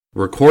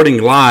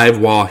Recording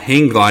live while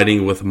hang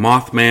gliding with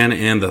Mothman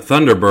and the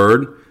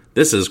Thunderbird,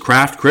 this is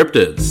Craft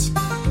Cryptids.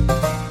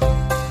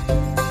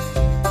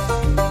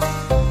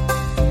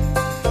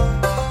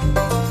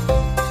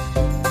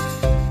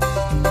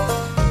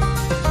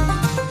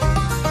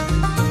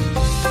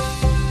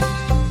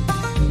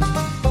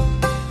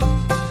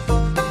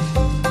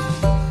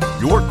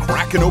 You're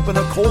cracking open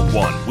a cold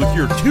one with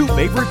your two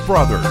favorite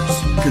brothers,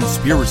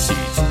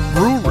 conspiracies,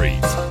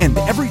 breweries, and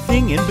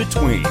everything in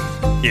between.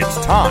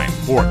 It's time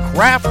for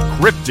Craft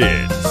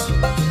Cryptids.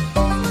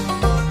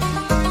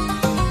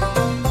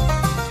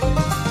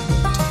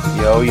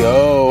 Yo,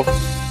 yo.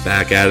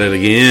 Back at it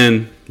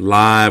again,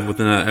 live with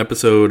an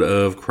episode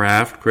of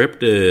Craft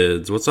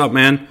Cryptids. What's up,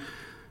 man?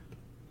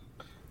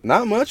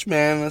 Not much,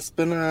 man. It's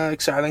been an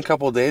exciting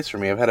couple of days for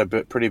me. I've had a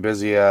pretty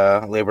busy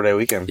Labor Day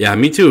weekend. Yeah,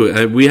 me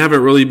too. We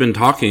haven't really been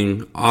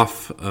talking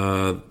off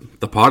the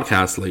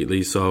podcast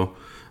lately, so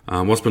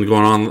what's been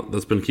going on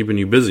that's been keeping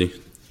you busy?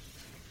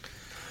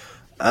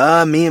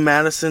 Me and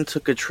Madison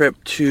took a trip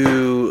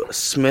to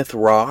Smith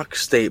Rock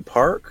State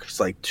Park. It's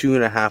like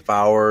 2.5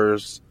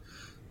 hours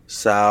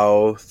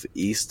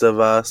southeast of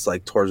us,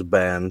 like towards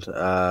Bend.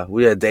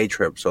 We had a day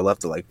trip, so I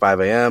left at like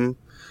 5 a.m.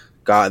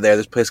 Got there.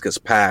 This place gets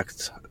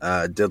packed.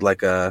 Did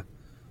like a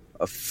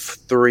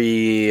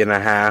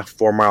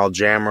 3.5-4 mile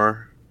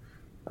jammer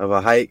of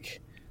a hike,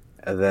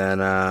 and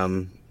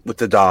then with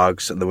the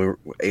dogs, and then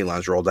 8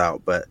 lines rolled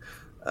out. But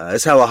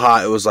it's hella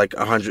hot. It was like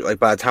 100. Like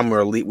by the time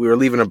we were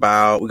leaving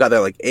about, we got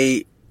there like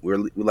 8.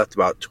 We left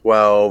about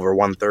 12 or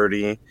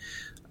 1:30.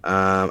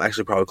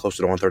 Actually, probably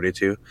closer to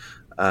 1:32.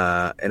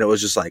 And it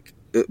was just like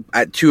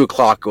at 2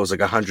 o'clock, it was like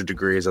 100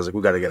 degrees. I was like,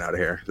 we got to get out of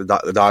here.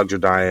 The dogs are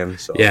dying.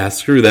 So yeah,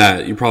 screw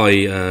that. You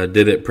probably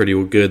did it pretty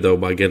good though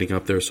by getting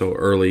up there so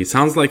early.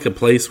 Sounds like a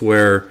place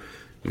where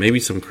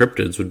maybe some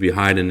cryptids would be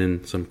hiding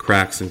in some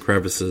cracks and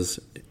crevices.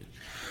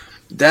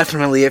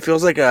 Definitely. It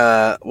feels like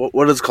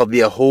what is it called? The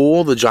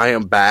Ahool, the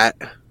giant bat.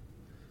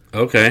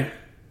 Okay.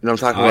 You know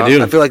what I'm talking about? I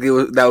do. I feel like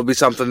that would be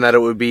something that it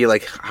would be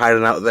like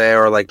hiding out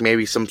there, or like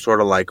maybe some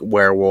sort of like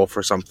werewolf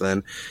or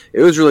something.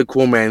 It was really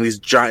cool, man. These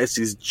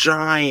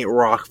giant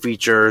rock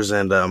features,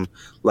 and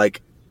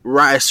like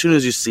right as soon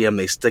as you see them,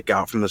 they stick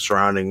out from the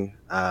surrounding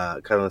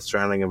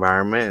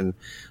environment. And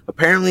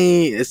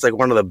apparently, it's like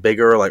one of the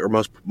bigger, like,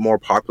 or more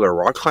popular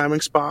rock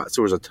climbing spots.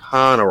 There was a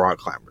ton of rock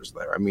climbers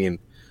there. I mean,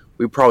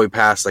 we probably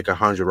passed like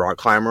 100 rock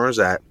climbers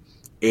at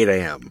 8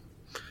 a.m.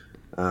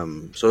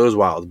 So it was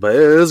wild, but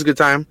it was a good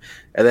time.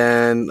 And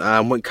then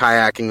went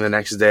kayaking the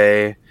next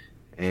day,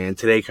 and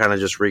today kind of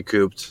just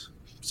recouped.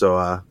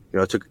 So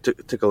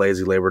took a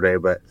lazy Labor Day,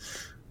 but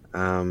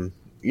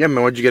yeah,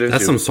 man, what'd you get into?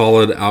 That's some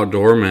solid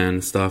outdoor man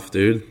stuff,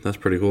 dude. That's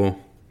pretty cool.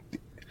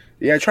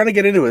 Yeah, trying to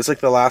get into it. It's like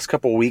the last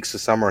couple weeks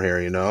of summer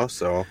here, you know.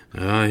 So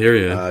I hear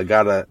you.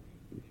 Gotta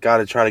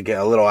try to get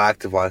a little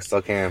active while I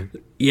still can.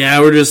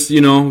 Yeah, we're just,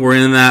 we're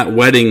in that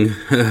wedding,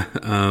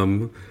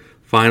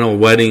 final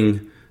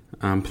wedding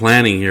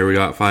planning here. We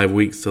got 5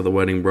 weeks to the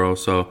wedding, bro.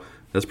 So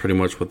that's pretty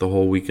much what the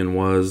whole weekend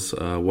was,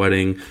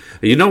 wedding.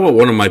 You know what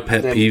one of my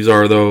pet peeves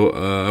are,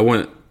 though?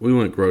 We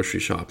went grocery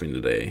shopping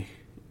today,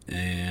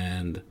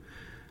 and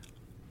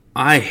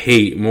I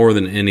hate more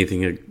than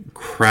anything a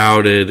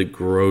crowded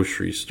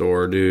grocery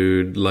store,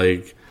 dude.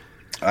 Like,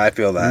 I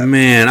feel that.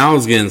 Man, I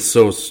was getting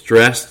so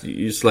stressed.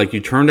 It's like you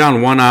turn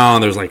down one aisle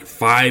and there's like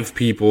 5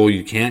 people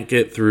you can't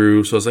get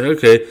through. So it's like,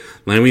 okay,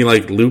 let me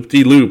like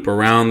loop-de-loop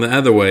around the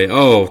other way.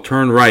 Oh,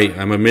 turn right.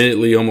 I'm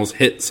immediately almost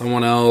hit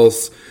someone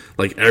else.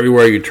 Like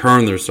everywhere you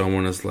turn, there's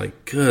someone. It's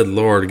like, good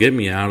Lord, get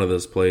me out of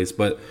this place.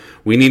 But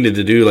we needed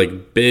to do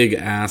like big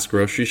ass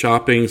grocery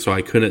shopping, so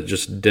I couldn't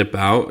just dip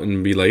out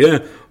and be like,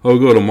 yeah, I'll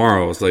go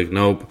tomorrow. It's like,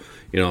 nope.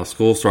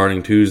 School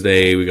starting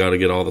Tuesday, we got to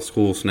get all the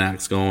school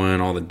snacks going,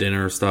 all the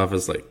dinner stuff.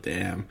 It's like,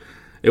 damn,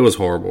 it was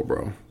horrible,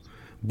 bro.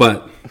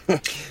 But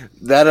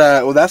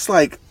that's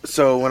like,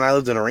 so when I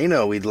lived in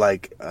Reno, we'd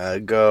like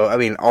go. I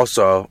mean,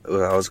 also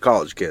I was a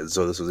college kid,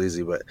 so this was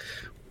easy. But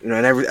and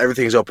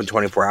everything's open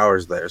 24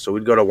 hours there, so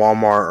we'd go to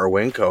Walmart or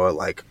Winco at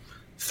like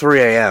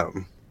 3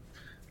 a.m.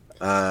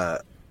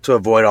 To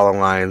avoid all the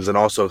lines, and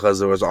also because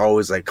there was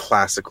always like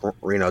classic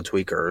Reno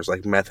tweakers,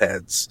 like meth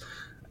heads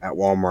at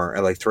Walmart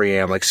at like 3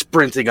 a.m., like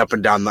sprinting up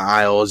and down the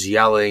aisles,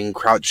 yelling,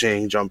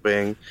 crouching,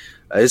 jumping.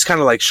 It's kind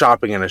of like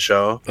shopping in a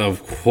show.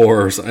 Of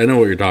course. I know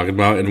what you're talking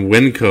about. And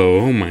Winco,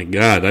 oh my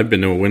God, I've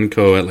been to a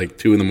Winco at like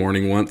 2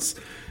 a.m. once.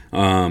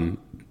 I'm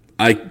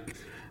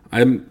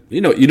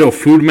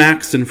Food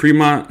Max in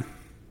Fremont?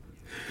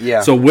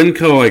 Yeah. So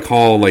Winco I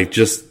call like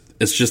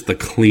it's just the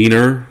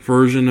cleaner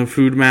version of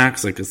Food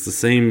Max. Like it's the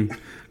same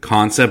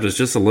concept. It's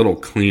just a little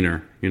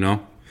cleaner,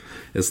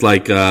 It's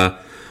like,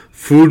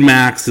 Food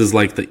Max is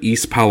like the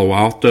East Palo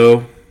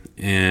Alto,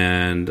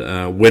 and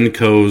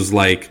Winco's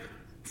like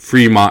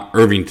Fremont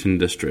Irvington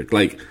district.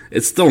 Like,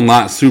 it's still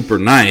not super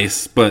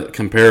nice, but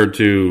compared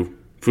to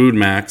Food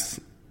Max,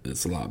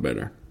 it's a lot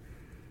better.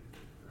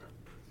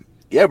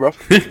 Yeah, bro.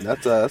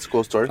 That's a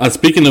cool story.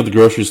 Speaking of the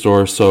grocery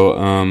store, so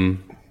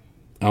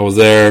I was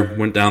there,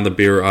 went down the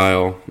beer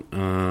aisle,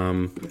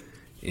 and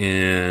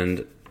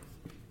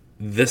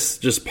this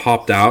just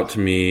popped out to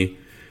me.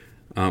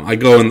 I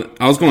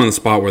was going to the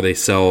spot where they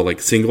sell like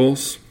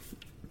singles.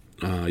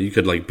 You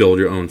could like build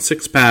your own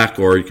 6-pack,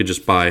 or you could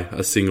just buy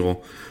a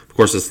single. Of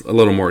course, it's a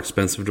little more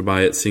expensive to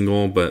buy it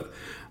single, but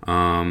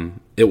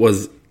it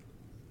was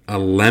a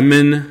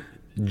lemon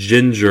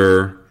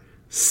ginger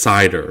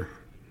cider.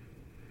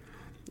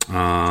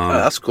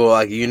 That's cool,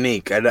 like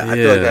unique. I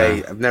feel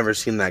like I've never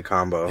seen that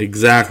combo.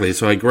 Exactly.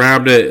 So I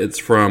grabbed it. It's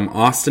from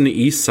Austin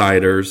East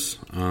Ciders.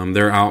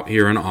 They're out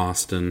here in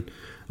Austin.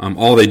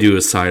 All they do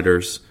is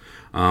ciders.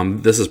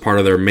 This is part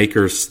of their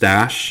Maker's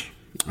Stash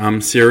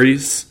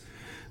series.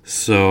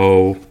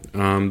 So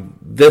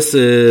this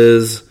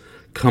is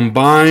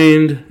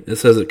combined. It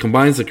says it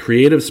combines the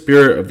creative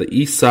spirit of the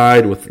East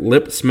Side with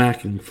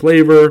lip-smacking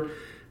flavor.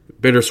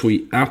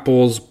 Bittersweet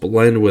apples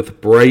blend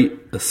with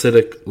bright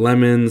acidic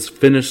lemons,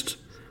 finished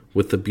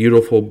with a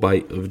beautiful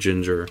bite of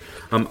ginger.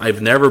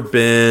 I've never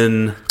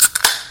been...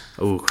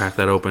 Oh, crack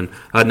that open.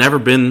 I've never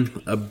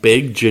been a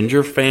big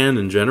ginger fan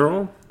in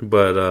general,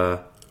 but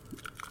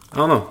I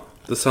don't know.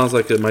 This sounds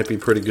like it might be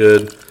pretty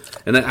good.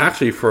 And then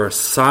actually for a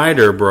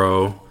cider,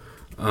 bro,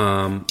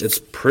 it's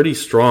pretty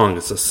strong.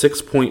 It's a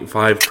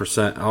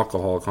 6.5%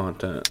 alcohol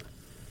content.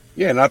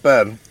 Yeah, not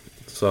bad.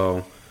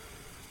 So...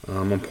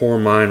 I'm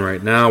pouring mine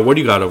right now. What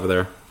do you got over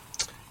there?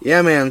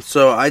 Yeah, man.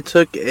 So I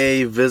took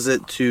a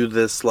visit to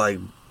this like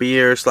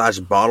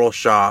beer/bottle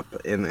shop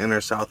in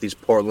inner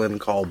southeast Portland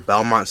called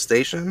Belmont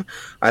Station.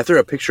 I threw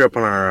a picture up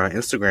on our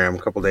Instagram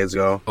a couple days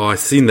ago. Oh, I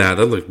seen that.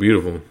 That looked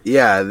beautiful.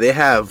 Yeah, they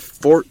have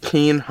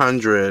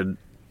 1,400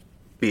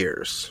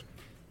 beers.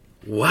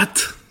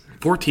 What?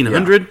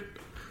 1,400? Yeah.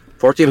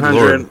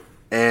 1,400,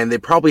 and they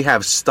probably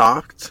have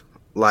stocked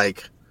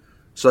like.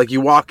 So, like,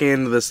 you walk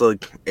into this,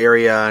 like,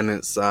 area, and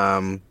it's,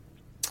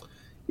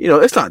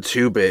 it's not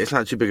too big. It's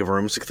not too big of a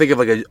room. So, think of,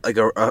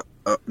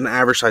 an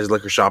average-sized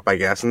liquor shop, I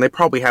guess. And they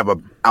probably have,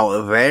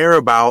 out there,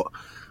 about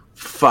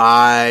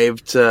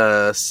 5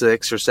 to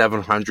 6 or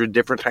 700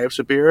 different types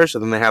of beers.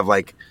 And then they have,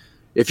 like,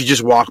 if you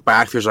just walk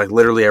back, there's, like,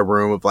 literally a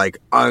room of, like,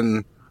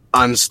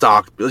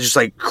 unstocked, just,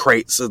 like,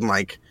 crates and,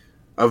 like,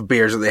 of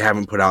beers that they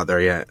haven't put out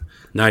there yet.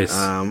 Nice.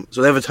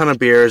 So, they have a ton of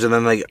beers, and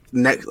then, like,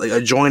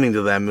 adjoining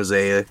to them is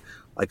a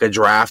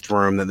draft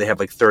room that they have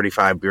like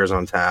 35 beers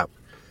on tap.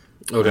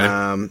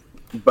 Okay.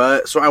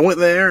 But so I went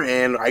there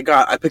and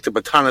I picked up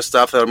a ton of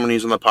stuff that I'm going to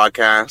use on the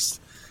podcast.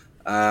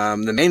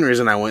 The main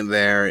reason I went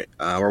there,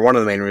 or one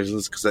of the main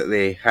reasons, is because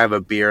they have a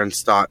beer in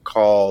stock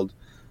called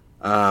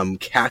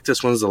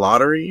Cactus Wins the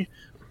Lottery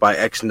by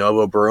Ex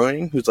Novo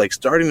Brewing, who's like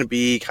starting to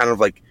be kind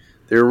of like,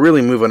 they're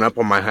really moving up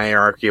on my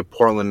hierarchy of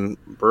Portland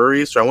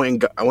breweries. So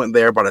I went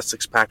there, bought a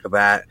 6-pack of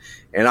that,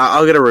 and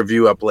I'll get a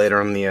review up later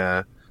in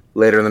the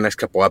next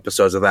couple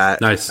episodes of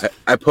that. Nice.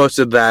 I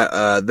posted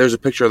that. There's a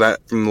picture of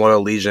that from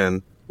Loyal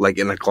Legion, like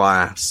in a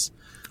glass.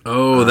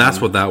 Oh, that's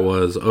what that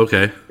was.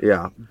 Okay.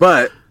 Yeah.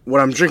 But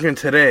what I'm drinking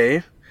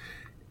today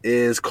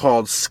is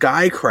called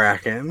Sky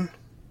Kraken.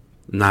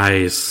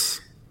 Nice.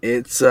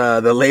 It's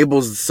the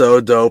label's so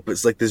dope.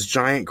 It's like this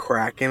giant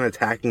kraken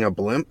attacking a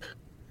blimp.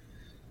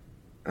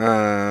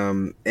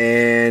 And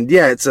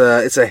yeah, it's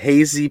a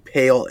hazy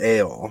pale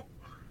ale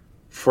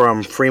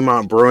from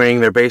Fremont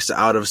Brewing. They're based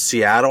out of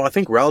Seattle. I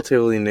think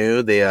relatively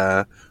new. They,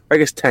 I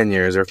guess 10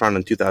 years. They were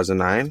founded in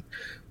 2009.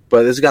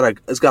 But it's got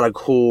a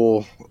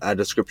cool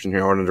description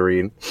here I wanted to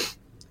read.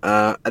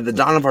 At the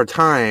dawn of our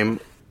time,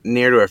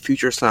 near to a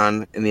future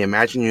sun in the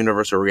imagined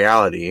universe or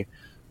reality,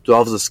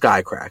 dwells the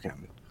Sky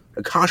Kraken,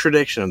 a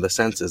contradiction of the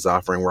senses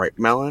offering ripe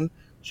melon,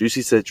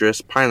 juicy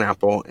citrus,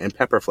 pineapple, and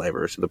pepper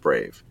flavors to the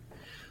brave.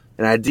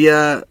 An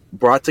idea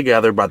brought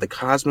together by the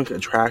cosmic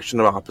attraction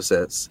of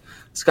opposites,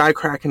 Sky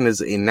Kraken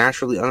is a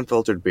naturally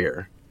unfiltered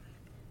beer.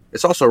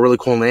 It's also a really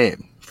cool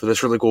name for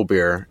this really cool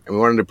beer, and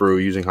we wanted to brew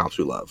using hops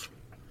we love.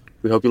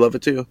 We hope you love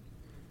it too.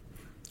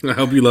 I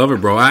hope you love it,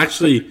 bro.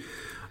 Actually,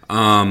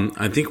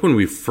 I think when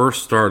we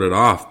first started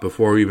off,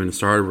 before we even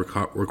started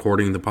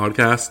recording the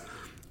podcast,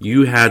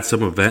 you had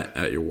some event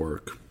at your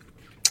work.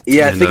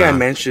 Yeah, and I think I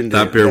mentioned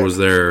that beer was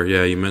there.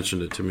 Yeah, you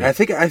mentioned it to me. I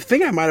think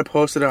I might have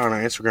posted it on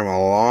our Instagram a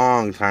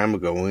long time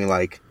ago when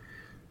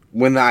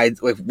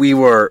we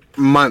were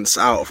months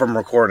out from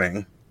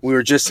recording. We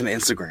were just in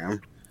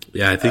Instagram.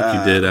 Yeah, I think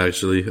you did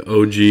actually.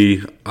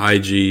 OG,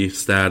 IG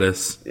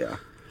status. Yeah.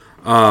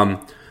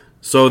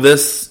 So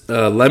this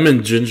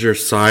lemon ginger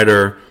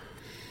cider,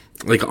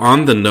 like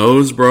on the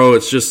nose, bro,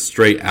 it's just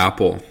straight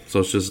apple.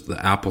 So it's just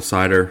the apple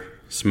cider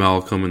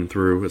smell coming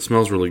through. It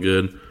smells really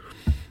good.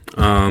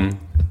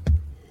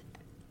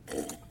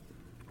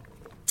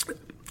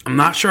 I'm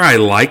not sure I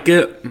like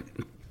it,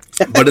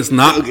 but it's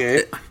not.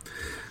 Okay.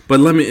 But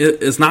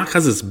it's not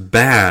because it's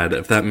bad,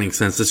 if that makes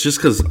sense. It's just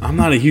because I'm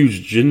not a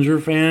huge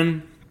ginger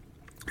fan.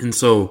 And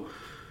so,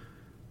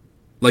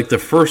 like the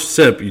first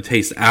sip, you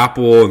taste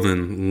apple and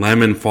then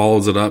lemon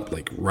follows it up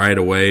like right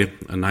away.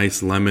 A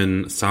nice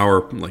lemon,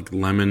 sour like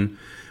lemon.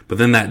 But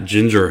then that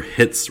ginger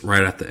hits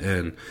right at the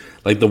end.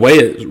 Like the way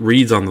it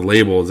reads on the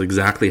label is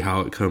exactly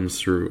how it comes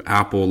through.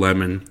 Apple,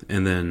 lemon,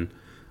 and then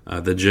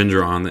the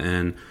ginger on the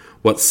end.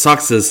 What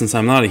sucks is, since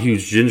I'm not a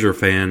huge ginger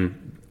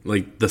fan,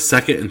 like the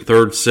second and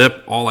third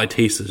sip, all I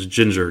taste is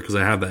ginger because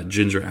I have that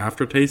ginger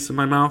aftertaste in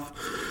my mouth.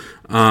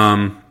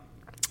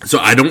 So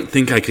I don't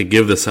think I could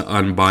give this an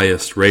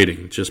unbiased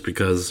rating just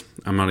because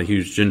I'm not a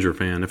huge ginger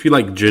fan. If you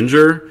like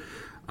ginger,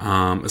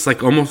 it's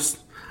like almost,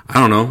 I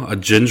don't know, a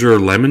ginger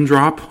lemon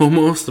drop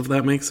almost, if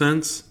that makes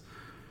sense.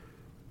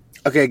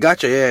 Okay,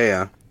 gotcha.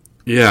 Yeah.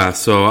 Yeah,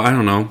 so I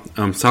don't know.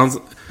 Sounds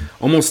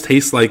almost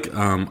tastes like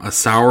a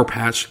Sour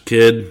Patch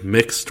Kid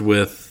mixed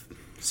with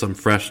some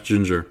fresh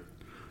ginger,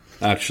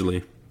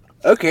 actually.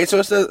 Okay,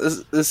 so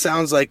this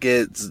sounds like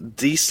it's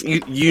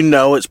decent. You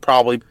know it's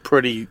probably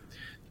pretty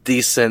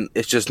decent.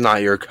 It's just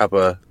not your cup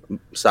of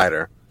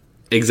cider.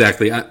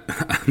 Exactly. I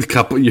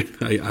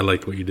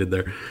liked what you did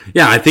there.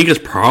 Yeah, I think it's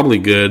probably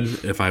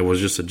good if I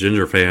was just a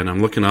ginger fan.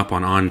 I'm looking up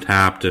on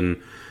Untappd,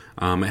 and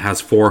it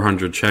has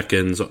 400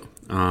 check-ins.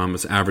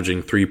 It's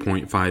averaging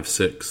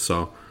 3.56,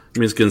 so I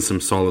mean, it's getting some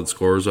solid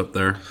scores up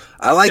there.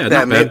 I like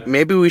that.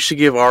 Maybe we should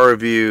give our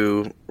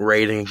review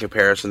rating in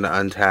comparison to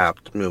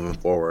Untappd moving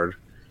forward.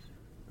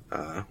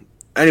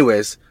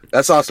 Anyways,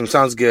 that's awesome.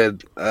 Sounds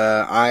good.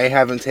 I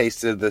haven't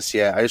tasted this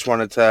yet. I just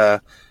wanted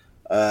to.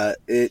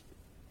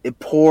 It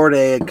poured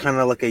a kind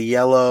of like a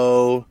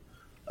yellow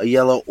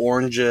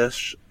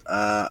orangish.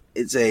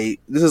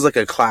 This is like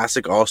a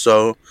classic.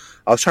 Also,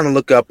 I was trying to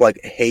look up like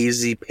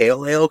hazy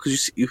pale ale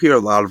because you hear a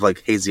lot of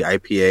like hazy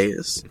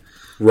IPAs.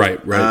 Right.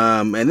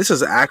 And this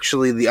is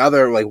actually the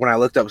other, like when I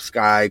looked up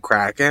Sky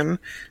Kraken,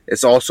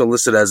 it's also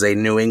listed as a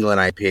New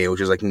England IPA,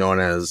 which is like known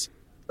as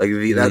like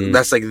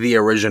that's like the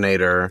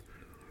originator.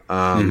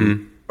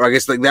 Or I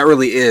guess like that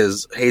really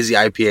is, hazy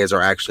IPAs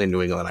are actually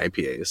New England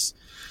IPAs.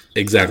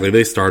 Exactly.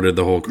 They started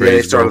the whole craze. Yeah,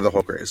 they started the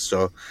whole craze.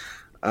 So,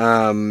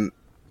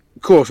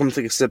 cool. So I'm gonna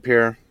take a sip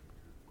here.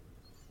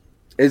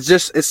 It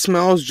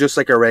smells just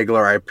like a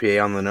regular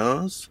IPA on the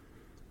nose.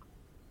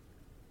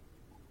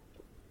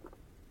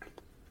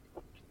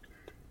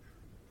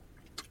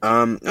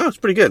 No, it's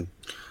pretty good.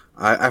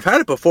 I've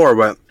had it before,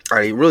 but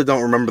I really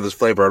don't remember this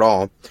flavor at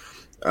all.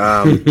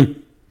 I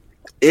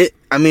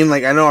mean,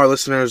 like, I know our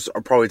listeners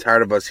are probably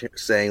tired of us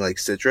saying like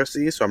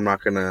citrusy, so I'm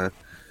not gonna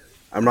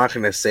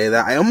say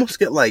that. I almost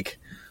get like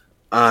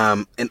an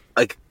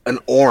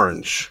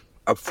orange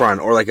up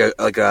front, or like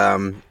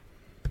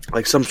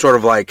some sort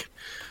of like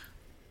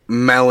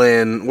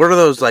melon. What are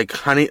those, like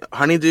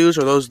honeydews?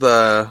 Or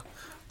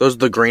those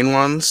the green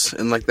ones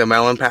in like the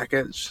melon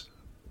package?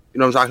 You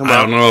know what I'm talking about?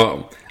 I don't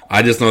know.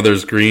 I just know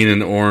there's green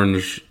and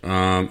orange.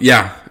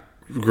 Yeah,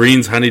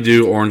 green's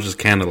honeydew, orange is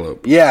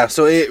cantaloupe. Yeah,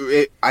 so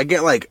I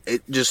get like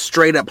it just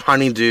straight up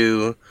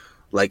honeydew,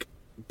 like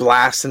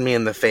blasting me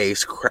in the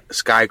face,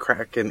 Sky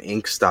Kraken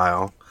ink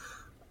style.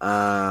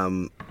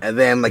 And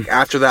then like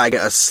after that, I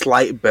get a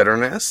slight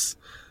bitterness.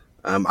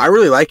 I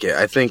really like it.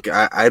 I think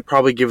I'd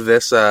probably give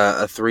this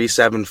a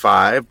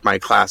 3.75, my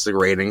classic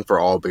rating for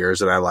all beers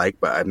that I like,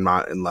 but I'm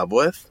not in love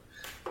with.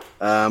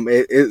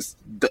 It's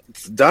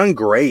done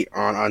great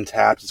on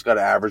Untappd. It's got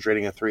an average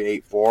rating of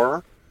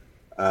 3.84,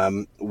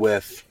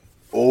 with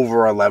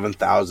over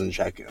 11,000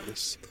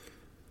 check-ins.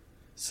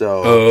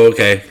 So,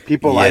 okay,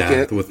 people like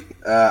it.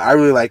 I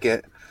really like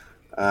it.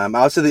 I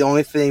would say the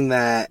only thing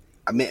that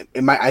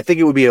I think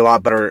it would be a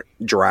lot better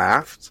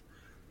draft,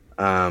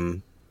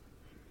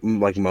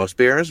 like most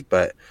beers,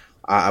 but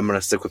I'm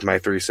gonna stick with my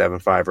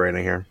 3.75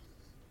 rating here.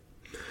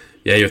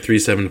 Yeah, your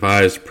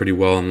 3.75 is pretty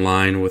well in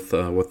line with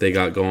what they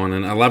got going,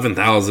 and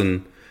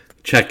 11,000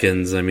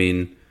 check-ins. I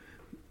mean,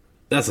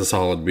 that's a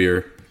solid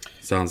beer.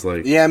 Sounds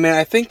like. Yeah, man.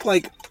 I think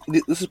like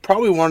this is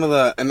probably one of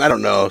the, and I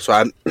don't know, so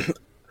I'm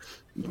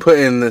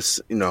putting this,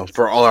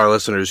 for all our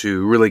listeners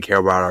who really care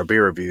about our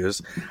beer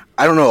reviews.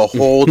 I don't know a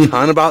whole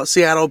ton about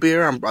Seattle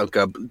beer. I'm like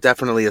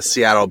definitely a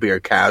Seattle beer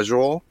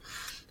casual,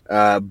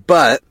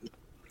 but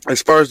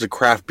as far as the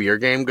craft beer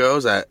game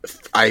goes,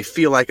 I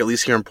feel like at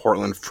least here in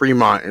Portland,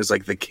 Fremont is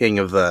like the king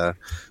of the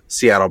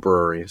Seattle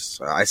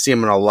breweries. I see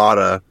them in a lot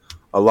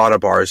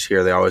of bars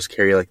here. They always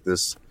carry like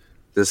this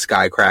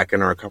Sky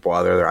Kraken or a couple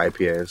other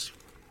IPAs.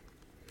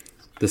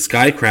 The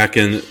Sky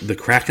Kraken, the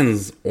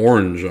Kraken's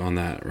orange on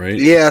that, right?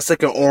 Yeah, it's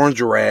like an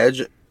orange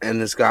red,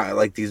 and it's got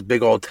like these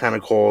big old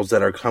tentacles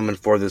that are coming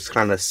for this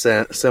kind of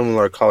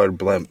similar colored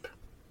blimp.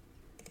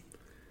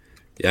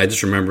 Yeah, I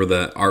just remember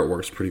the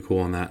artwork's pretty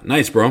cool on that.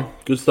 Nice, bro.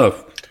 Good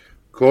stuff.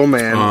 Cool,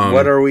 man.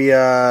 What are we?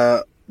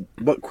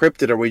 What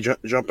cryptid are we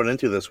jumping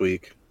into this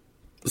week?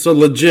 So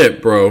legit,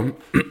 bro.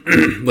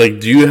 Like,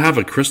 do you have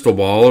a crystal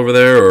ball over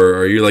there, or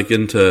are you like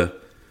into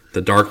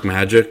the dark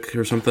magic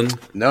or something?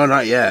 No,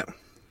 not yet.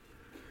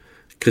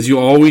 Because you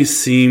always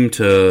seem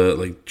to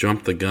like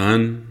jump the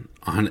gun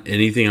on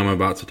anything I'm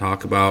about to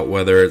talk about,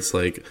 whether it's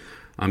like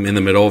I'm in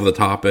the middle of the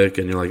topic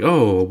and you're like,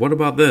 "Oh, what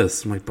about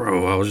this?" I'm like,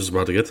 "Bro, I was just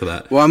about to get to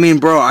that." Well, I mean,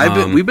 bro, I've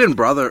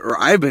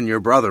been your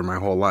brother my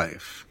whole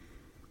life.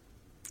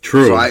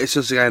 True. So it's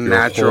just like a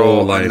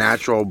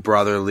natural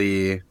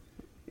brotherly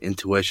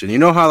intuition. You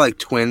know how like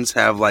twins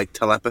have like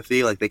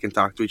telepathy, like they can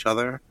talk to each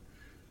other.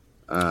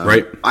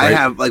 Right.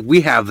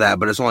 We have that,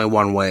 but it's only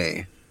one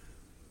way.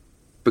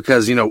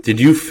 because Did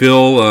you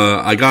feel?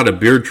 I got a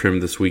beard trim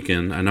this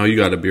weekend. I know you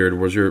got a beard.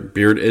 Was your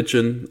beard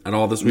itching at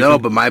all this weekend? No,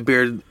 but my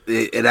beard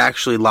it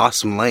actually lost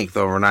some length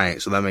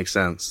overnight, so that makes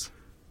sense.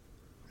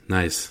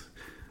 Nice,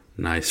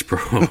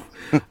 bro.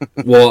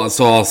 Well,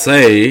 so I'll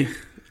say,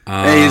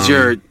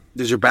 hey,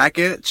 does your back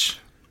itch?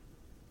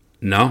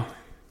 No.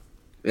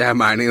 Yeah,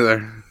 mine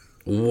either.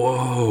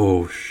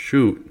 Whoa,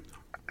 shoot.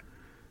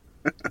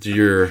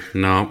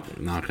 No,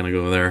 not gonna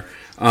go there.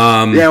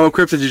 Yeah, what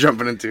cryptid you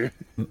jumping into?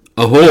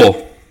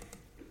 Ahool.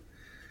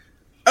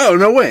 Oh,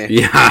 no way.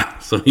 Yeah,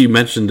 so you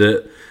mentioned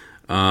it.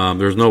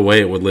 There's no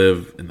way it would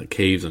live in the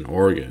caves in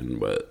Oregon,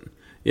 but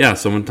yeah,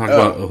 so I'm going to talk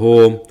about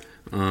Ahool.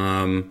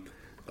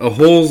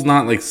 Ahool's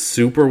not like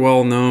super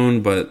well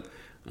known, but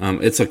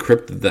it's a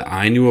cryptid that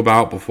I knew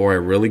about before I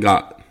really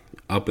got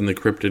up in the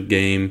cryptid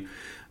game.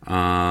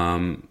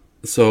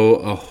 So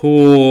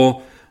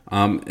Ahool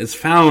is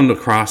found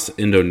across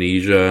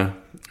Indonesia,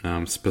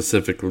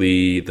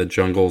 specifically the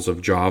jungles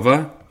of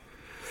Java.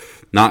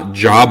 Not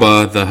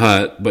Jabba the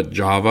Hutt, but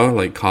Java,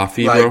 like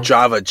coffee, like bro.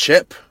 Java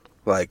chip,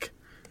 like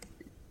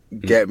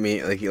get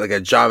me like a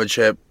Java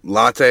chip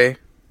latte.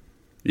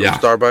 Yeah,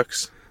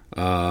 Starbucks.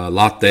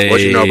 Latte.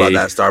 What you know about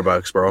that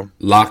Starbucks, bro?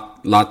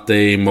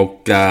 Latte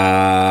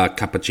mocha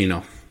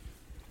cappuccino.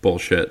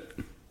 Bullshit.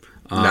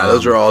 Nah,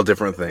 those are all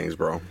different things,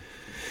 bro.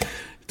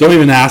 Don't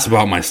even ask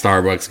about my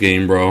Starbucks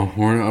game, bro.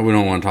 We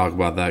don't want to talk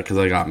about that because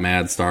I got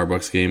mad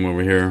Starbucks game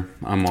over here.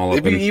 I'm all up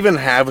If you even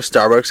have a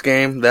Starbucks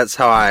game, that's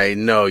how I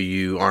know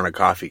you aren't a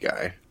coffee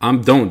guy.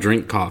 Don't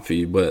drink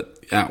coffee, but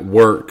at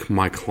work,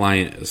 my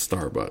client is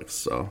Starbucks,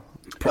 so...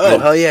 Oh,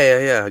 hell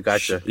yeah.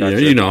 Gotcha. Yeah,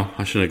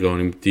 I shouldn't go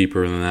any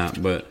deeper than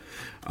that, but...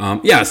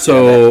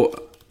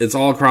 so it's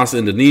all across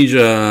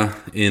Indonesia.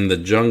 In the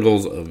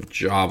jungles of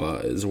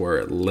Java is where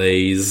it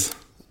lays,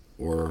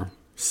 or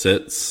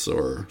sits,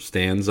 or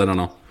stands. I don't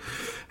know.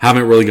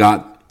 Haven't really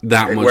got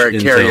that much where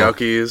intel.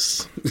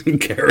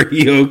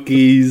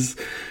 Karaoke's.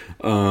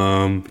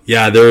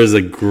 Yeah, there is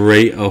a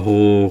great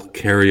Ahool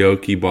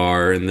karaoke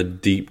bar in the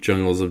deep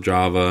jungles of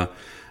Java.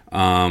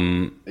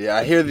 Yeah,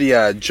 I hear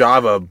the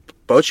Java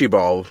bocce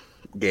ball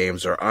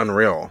games are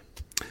unreal.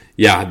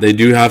 Yeah, they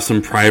do have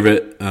some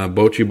private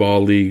bocce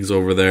ball leagues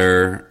over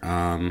there.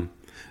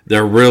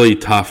 They're really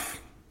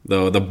tough,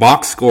 though. The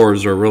box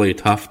scores are really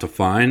tough to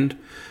find.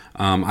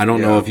 I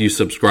don't know if you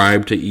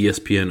subscribe to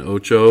ESPN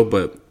Ocho,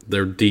 but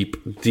they're deep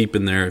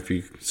in there if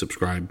you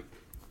subscribe.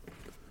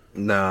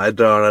 No, I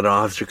don't. I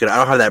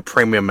don't have that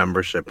premium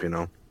membership,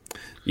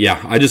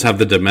 Yeah, I just have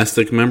the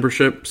domestic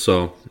membership,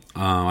 so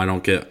I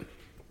don't get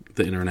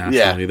the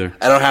international either.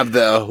 I don't have the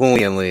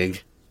Ahoolian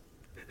League.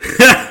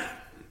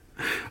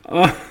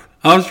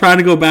 I was trying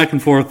to go back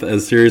and forth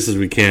as serious as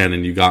we can,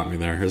 and you got me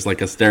there. It's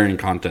like a staring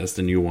contest,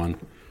 and you won.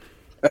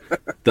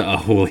 The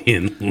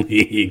Ahoolian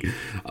League.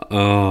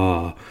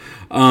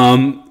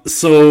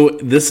 So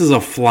this is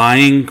a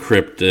flying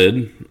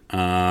cryptid.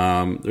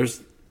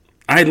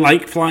 I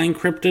like flying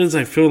cryptids.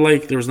 I feel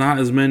like there's not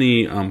as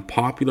many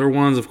popular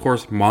ones. Of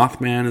course,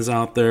 Mothman is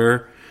out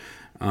there.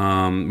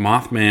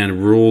 Mothman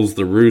rules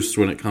the roost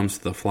when it comes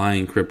to the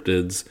flying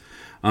cryptids.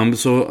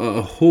 So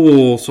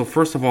Ahool. So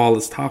first of all,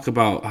 let's talk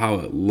about how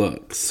it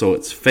looks. So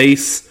its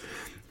face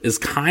is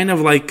kind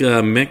of like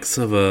a mix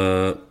of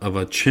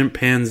a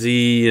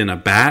chimpanzee and a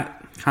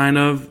bat, kind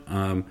of.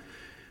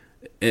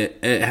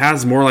 It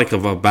has more like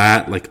of a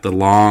bat, like the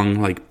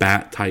long like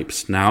bat type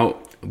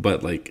snout,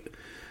 but like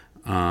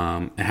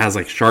it has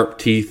like sharp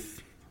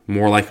teeth,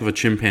 more like of a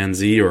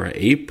chimpanzee or an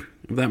ape,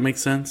 if that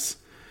makes sense.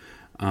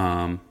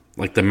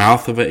 Like the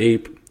mouth of an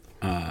ape.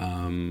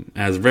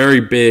 Has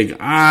very big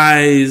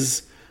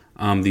eyes.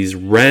 These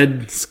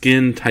red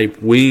skin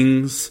type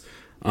wings.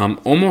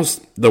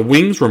 Almost the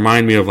wings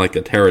remind me of like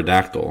a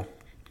pterodactyl,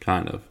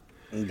 kind of.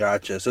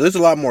 Gotcha. So there's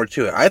a lot more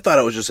to it. I thought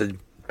it was just a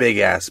big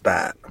ass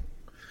bat.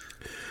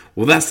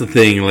 Well, that's the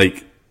thing.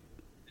 Like,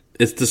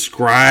 it's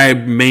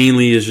described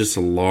mainly as just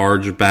a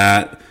large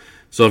bat.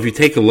 So if you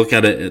take a look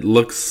at it, it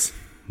looks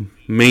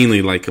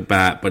mainly like a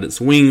bat, but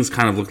its wings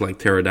kind of look like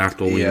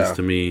pterodactyl wings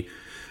to me.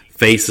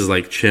 Face is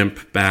like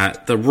chimp,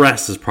 bat. The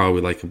rest is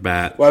probably like a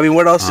bat. Well, I mean,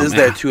 what else is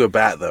there to a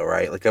bat, though,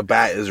 right? Like, a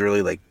bat is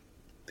really like,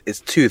 it's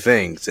two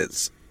things.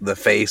 It's the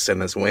face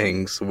and its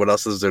wings. What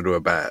else is there to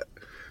a bat?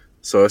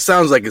 So it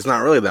sounds like it's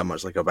not really that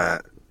much like a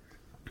bat.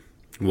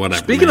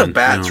 Whatever. Speaking of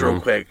bats, real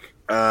quick,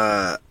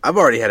 I've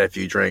already had a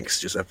few drinks,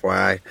 just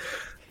FYI.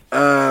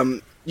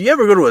 You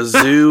ever go to a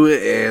zoo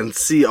and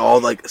see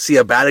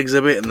a bat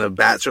exhibit and the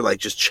bats are like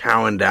just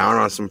chowing down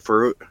on some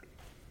fruit?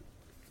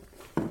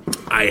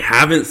 I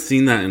haven't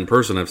seen that in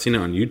person. I've seen it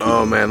on YouTube.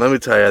 Oh man, let me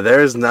tell you,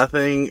 there's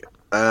nothing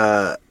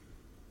that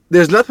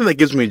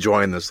gives me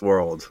joy in this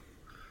world.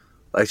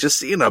 Like just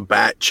seeing a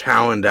bat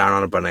chowing down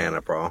on a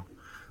banana, bro.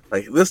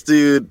 Like this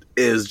dude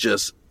is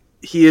just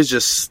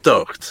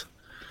stoked.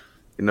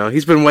 You know,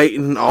 he's been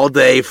waiting all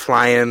day,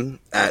 flying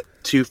at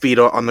 2 feet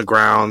on the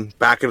ground,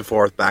 back and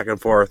forth,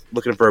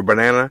 looking for a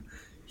banana.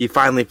 He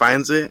finally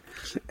finds it,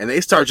 and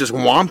they start just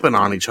whomping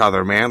on each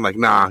other, man. Like,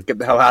 nah, get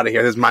the hell out of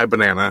here. This is my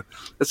banana.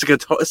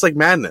 It's like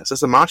madness.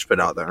 It's a mosh pit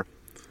out there.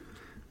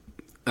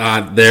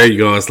 There you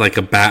go. It's like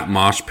a bat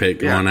mosh pit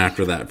going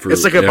after that fruit.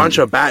 It's like a bunch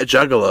of bat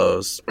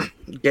juggalos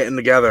getting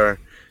together,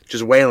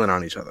 just wailing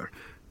on each other.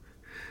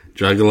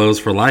 Juggalos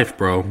for life,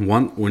 bro.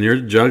 When you're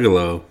a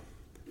juggalo,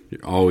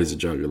 you're always a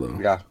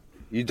juggalo. Yeah.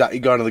 You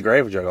go into the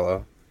grave with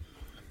juggalo.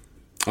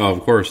 Oh,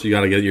 of course. You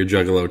got to get your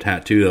juggalo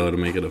tattoo, though, to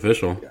make it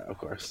official. Yeah, of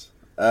course.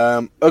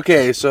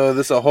 Okay, so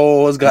this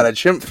Ahool has got a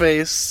chimp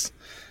face.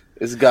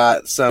 It's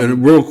got some...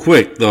 And real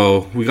quick,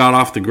 though, we got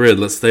off the grid.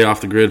 Let's stay off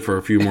the grid for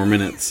a few more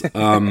minutes.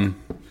 One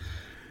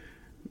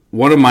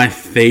of my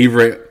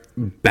favorite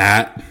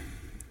bat,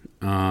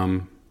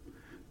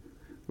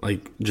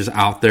 just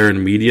out there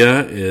in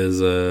media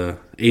is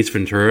Ace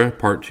Ventura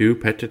Part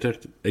 2,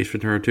 Ace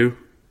Ventura 2,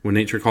 When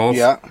Nature Calls.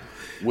 Yeah,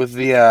 with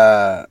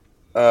the...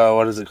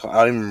 what is it called?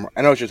 I know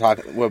what you're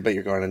talking. What bit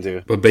you're going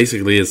into? But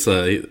basically, it's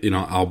a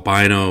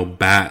albino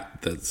bat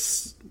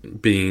that's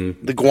being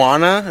the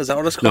guana. Is that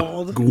what it's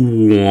called?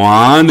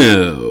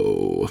 Guano.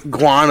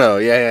 Guano.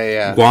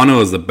 Yeah. Guano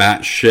is the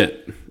bat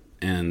shit,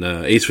 and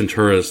Ace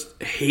Ventura's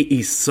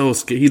he's so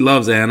scared. He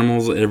loves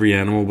animals, every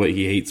animal, but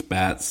he hates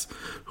bats.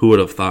 Who would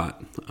have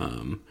thought?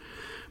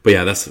 But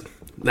yeah,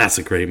 that's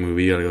a great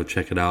movie. You gotta go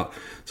check it out.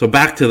 So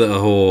back to the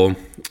whole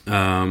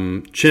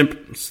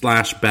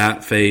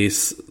chimp/bat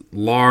face.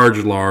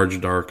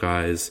 Large, dark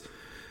eyes.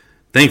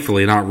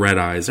 Thankfully, not red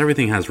eyes.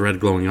 Everything has red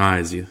glowing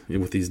eyes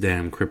with these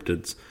damn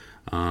cryptids.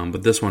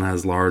 But this one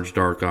has large,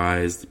 dark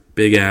eyes,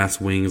 big-ass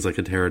wings like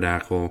a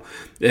pterodactyl.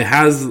 It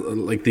has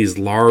like these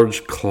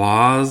large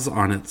claws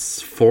on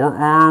its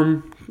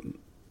forearm.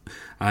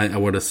 I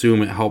would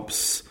assume it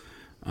helps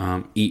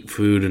eat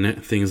food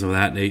and things of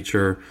that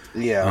nature.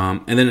 Yeah.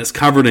 And then it's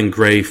covered in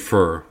gray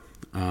fur.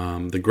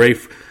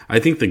 I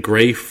think the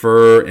gray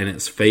fur and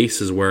its face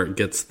is where it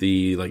gets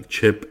the like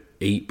chip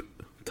ape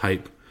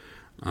type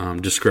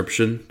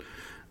description.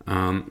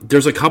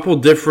 There's a couple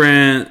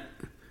different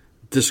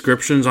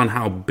descriptions on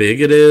how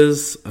big it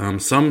is.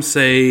 Some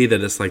say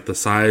that it's like the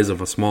size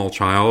of a small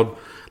child,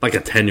 like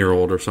a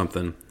 10-year-old or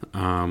something,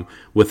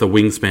 with a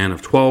wingspan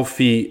of 12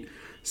 feet.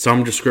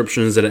 Some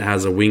descriptions that it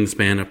has a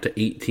wingspan up to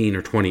 18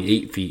 or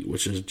 28 feet,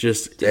 which is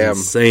just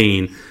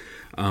insane.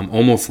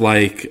 Almost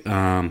like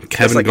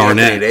Kevin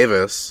Garnett. Anthony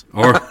Davis.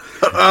 Or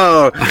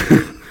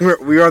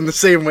we're on the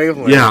same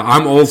wavelength. Yeah,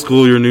 I'm old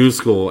school, you're new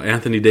school.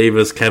 Anthony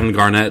Davis, Kevin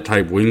Garnett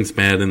type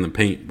wingspan in the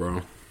paint,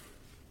 bro.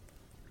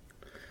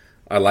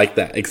 I like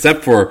that.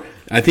 Except for,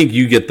 I think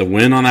you get the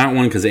win on that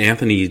one because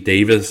Anthony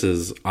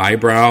Davis's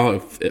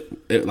eyebrow,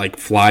 it like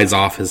flies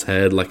off his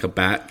head like a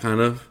bat,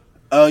 kind of.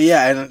 Oh,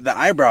 yeah, and the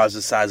eyebrow is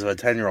the size of a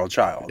 10-year-old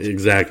child.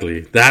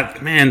 Exactly.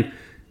 That, man,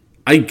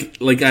 I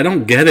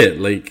don't get it.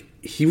 Like,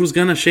 he was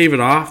gonna shave it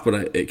off,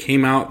 but it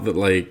came out that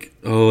like,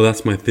 oh,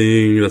 that's my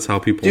thing. That's how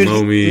people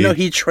know me. No,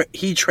 he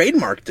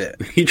trademarked it.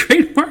 He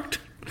trademarked.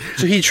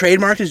 So he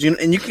trademarked his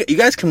and you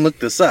guys can look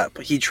this up.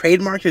 He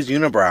trademarked his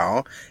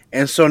unibrow,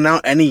 and so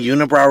now any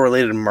unibrow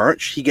related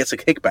merch he gets a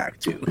kickback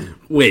to.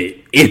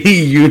 Wait,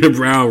 any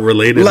unibrow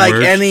related merch?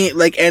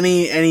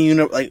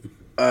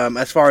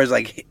 As far as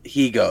like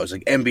he goes,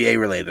 like NBA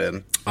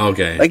related.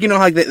 Okay. Like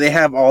like they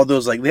have all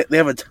those like they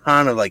have a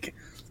ton of like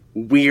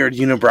weird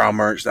unibrow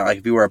merch that like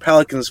if you were a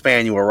Pelicans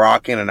fan you were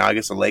rocking, and now I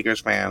guess a Lakers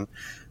fan.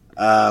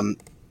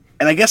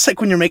 And I guess like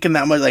when you're making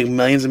that much, like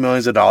millions and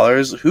millions of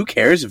dollars, who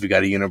cares if you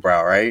got a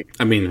unibrow, right?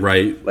 I mean,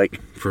 right?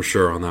 Like for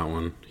sure on that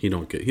one, he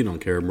don't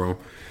care, bro.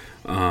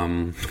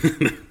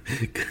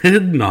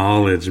 Good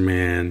knowledge,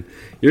 man.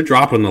 You're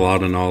dropping a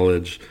lot of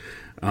knowledge.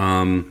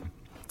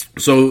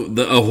 So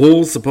the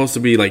Ahool's supposed to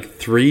be like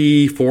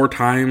 3-4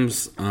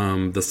 times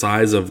the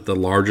size of the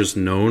largest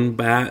known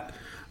bat,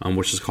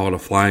 which is called a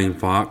flying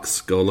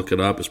fox. Go look it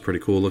up. It's pretty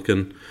cool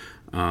looking.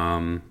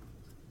 Now,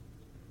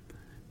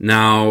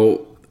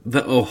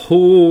 the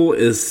Ahool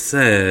is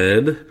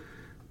said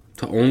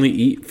to only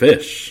eat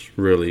fish,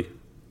 really.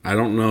 I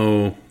don't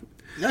know.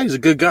 Yeah, he's a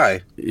good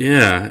guy.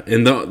 Yeah.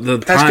 And the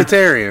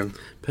pescatarian.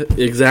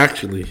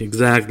 Exactly.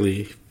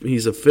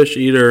 He's a fish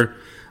eater.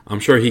 I'm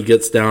sure he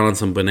gets down on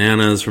some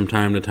bananas from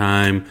time to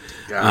time.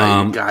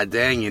 God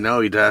dang,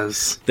 he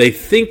does. They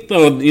think,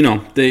 though,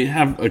 they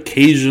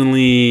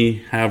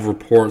occasionally have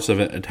reports of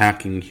it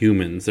attacking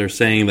humans. They're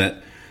saying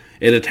that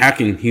it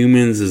attacking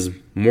humans is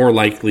more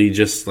likely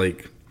just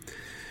like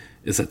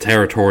it's a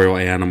territorial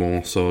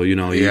animal. So, you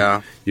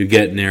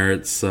get near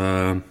its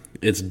den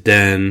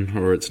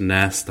or its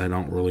nest. I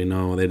don't really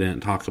know. They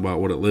didn't talk about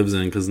what it lives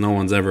in because no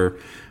one's ever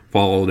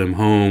followed him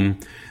home.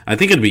 I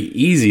think it'd be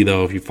easy,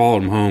 though, if you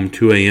followed him home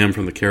 2 a.m.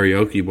 from the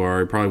karaoke bar.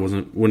 He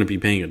probably wouldn't be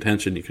paying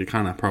attention. You could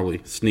kind of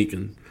probably sneak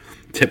and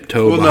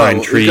tiptoe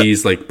behind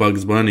trees like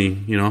Bugs Bunny,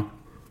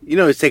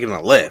 he's taking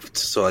a lift,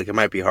 so like it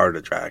might be hard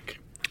to track.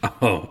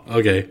 Oh,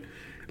 okay.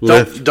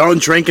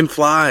 Don't drink and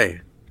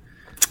fly.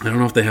 I don't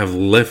know if they have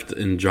Lyft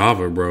in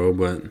Java, bro,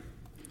 but...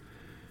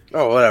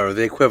 Oh, whatever.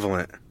 The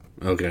equivalent.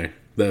 Okay.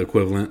 The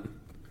equivalent.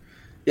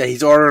 Yeah,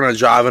 he's ordering a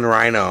Java and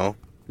Rhino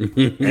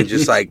and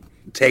just, like,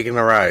 taking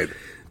a ride.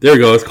 There you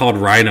go. It's called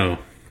Rhino.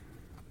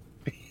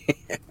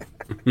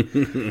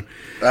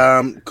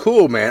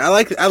 Cool, man.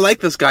 I like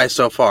this guy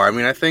so far. I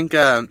mean, I think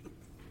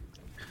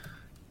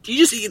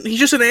he's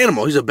just an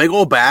animal. He's a big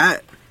old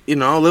bat,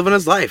 living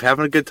his life,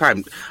 having a good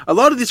time. A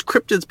lot of these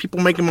cryptids, people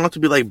make him out to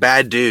be like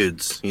bad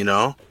dudes,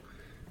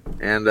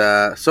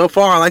 And so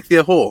far, I like the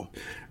Ahool.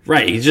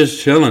 Right, he's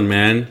just chilling,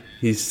 man.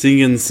 He's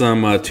singing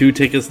some 2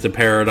 Tickets to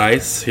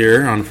Paradise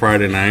here on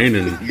Friday night,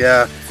 and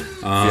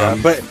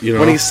but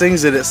when he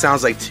sings it, it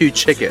sounds like 2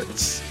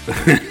 chickens.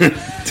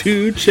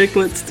 2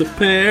 chicklets to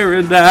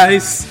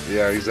paradise.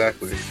 Yeah,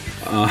 exactly.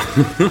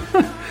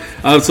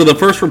 So the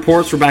first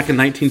reports were back in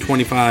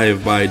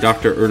 1925 by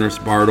Dr.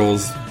 Ernest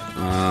Bartels.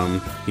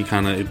 He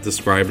kind of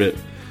described it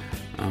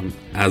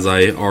as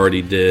I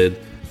already did.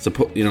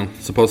 Supposed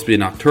to be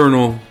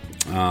nocturnal,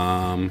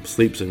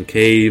 sleeps in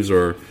caves,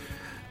 or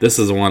this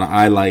is the one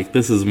I like.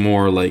 This is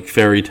more like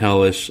fairy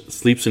tale-ish.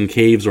 Sleeps in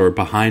caves or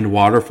behind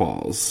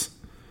waterfalls.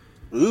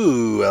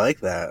 Ooh, I like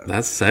that.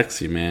 That's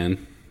sexy,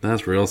 man.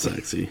 That's real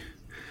sexy.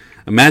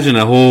 Imagine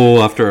Ahool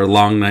after a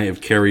long night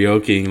of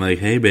karaokeing, like,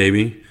 hey,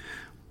 baby,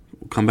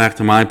 come back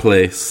to my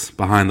place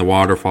behind the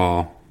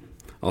waterfall.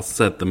 I'll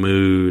set the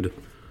mood.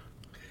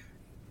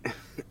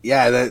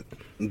 Yeah,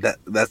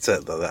 that's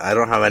it, though. I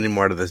don't have any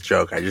more to this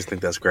joke. I just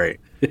think that's great.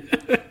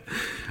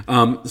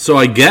 So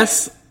I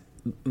guess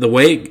the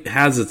way it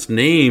has its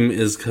name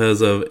is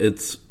because of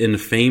its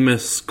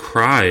infamous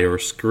cry or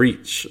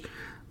screech.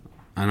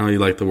 I know you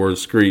like the word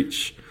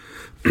screech.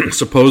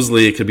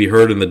 Supposedly it could be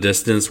heard in the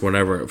distance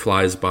whenever it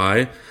flies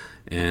by,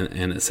 and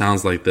it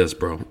sounds like this,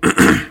 bro.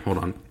 Hold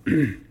on.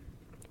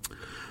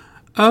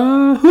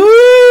 Ahoo!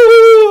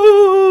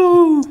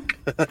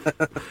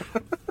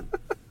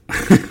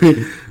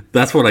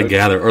 That's what I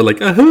gather. Or like,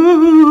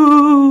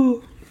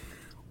 ahoo!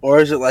 Or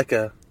is it like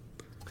a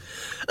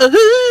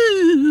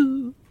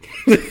ahoo?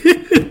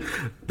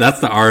 That's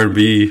the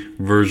R&B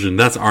version.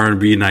 That's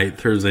R&B night,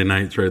 Thursday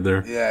nights right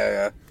there.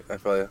 Yeah, I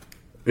feel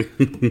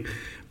you.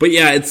 But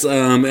yeah,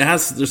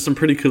 there's some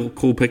pretty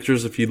cool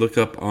pictures if you look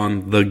up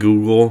on the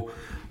Google.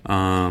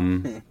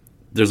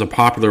 There's a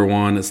popular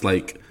one. It's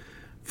like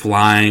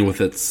flying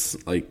with its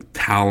like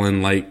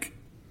talon-like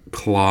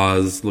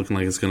claws, looking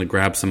like it's gonna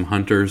grab some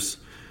hunters,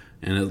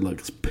 and it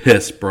looks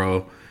pissed,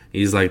 bro.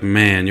 He's like,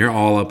 man, you're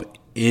all up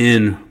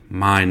in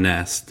my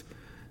nest.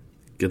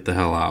 Get the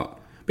hell out.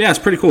 But yeah, it's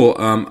pretty cool.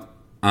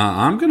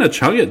 I'm gonna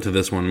chug it to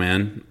this one,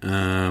 man.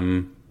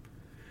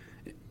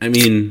 I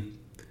mean,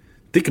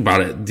 think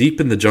about it. Deep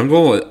in the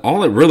jungle,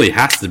 all it really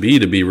has to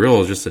be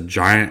real is just a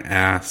giant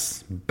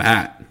ass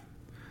bat.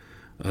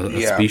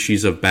 A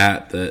species of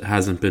bat that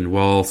hasn't been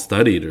well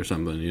studied or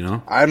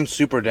something, I'm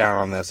super down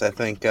on this. I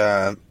think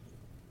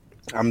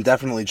I'm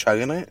definitely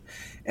chugging it.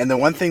 And the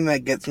one thing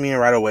that gets me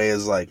right away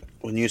is like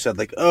when you said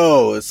like,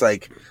 oh, it's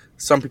like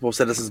some people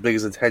said it's as big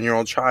as a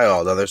 10-year-old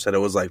child. Others said it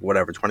was like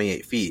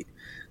 28 feet.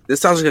 This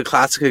sounds like a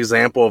classic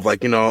example of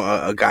like,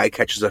 a guy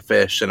catches a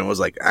fish and it was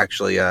like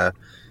actually an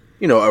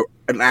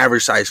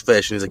average sized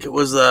fish. And he's like, it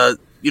was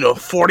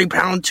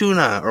 40-pound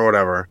tuna or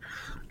whatever.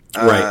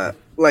 Right.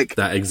 Like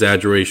that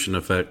exaggeration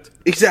effect.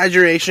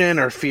 Exaggeration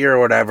or fear or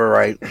whatever,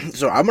 right?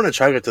 So I'm going to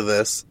chug it to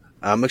this.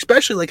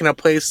 Especially like in a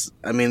place,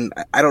 I mean,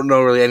 I don't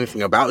know really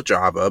anything about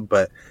Java,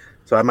 but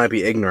so I might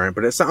be ignorant,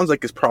 but it sounds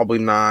like it's probably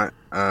not,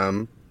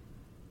 there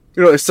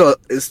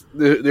hasn't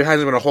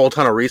been a whole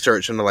ton of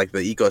research into like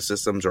the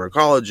ecosystems or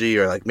ecology,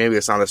 or like maybe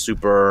it's not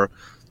the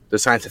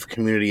scientific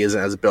community isn't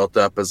as built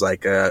up as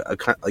like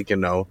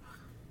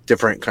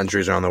different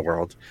countries around the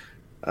world.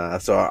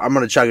 So I'm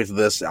going to chug it to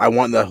this. I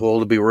want the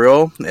Ahool to be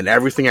real, and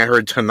everything I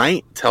heard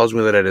tonight tells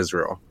me that it is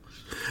real.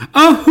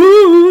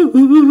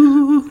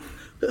 Ahoo!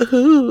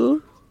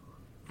 Ahoo!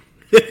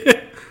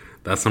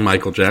 That's a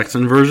Michael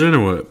Jackson version,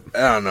 or what?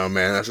 I don't know,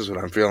 man. That's just what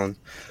I'm feeling.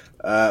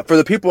 For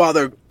the people out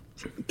there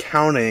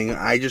counting,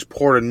 I just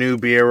poured a new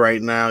beer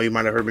right now. You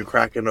might have heard me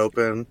crack it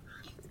open.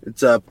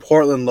 It's a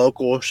Portland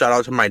local. Shout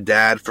out to my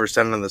dad for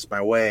sending this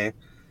my way.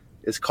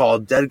 It's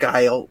called Dead Guy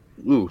Ale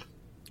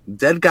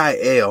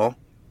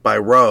by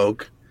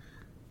Rogue.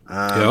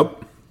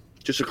 Yep.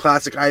 Just a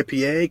classic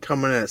IPA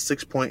coming in at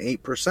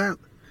 6.8%.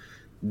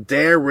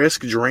 Dare,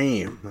 Risk,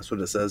 Dream. That's what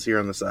it says here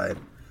on the side.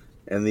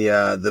 And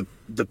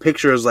the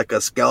picture is like a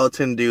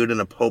skeleton dude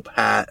in a Pope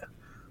hat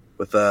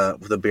with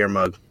a beer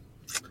mug.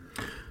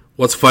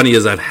 What's funny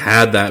is I've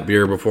had that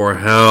beer before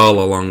hell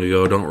long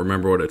ago. Don't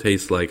remember what it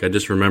tastes like. I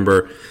just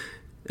remember,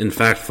 in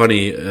fact,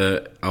 funny,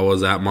 I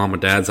was at Mom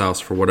and Dad's house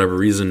for whatever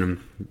reason and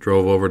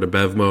drove over to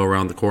Bevmo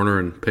around the corner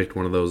and picked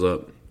one of those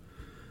up.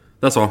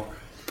 That's all.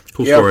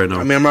 Cool story, I know.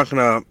 I mean, I'm not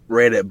going to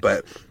rate it,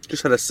 but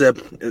just had a sip.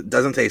 It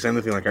doesn't taste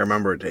anything like I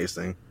remember it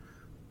tasting.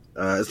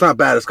 It's not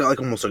bad. It's got like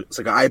it's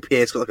like an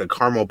IPA. It's got like a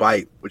caramel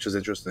bite, which is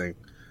interesting.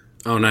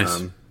 Oh,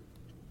 nice.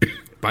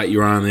 Bite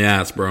you right on the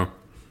ass, bro.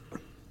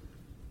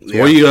 So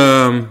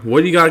Yeah.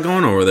 what do you got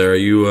going over there? Are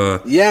you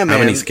have man.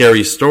 any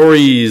scary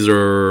stories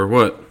or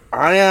what?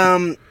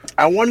 I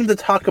wanted to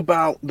talk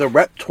about the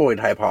Reptoid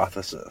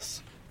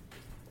hypothesis.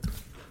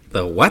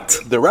 The what?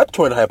 The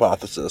Reptoid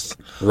hypothesis.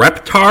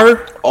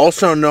 Reptar?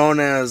 Also known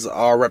as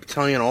our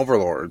reptilian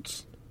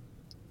overlords.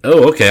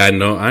 Oh, okay. I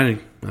know.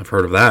 I've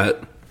heard of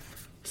that.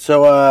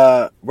 So,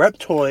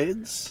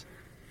 reptoids,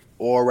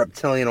 or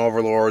reptilian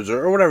overlords,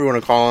 or whatever you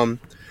want to call them.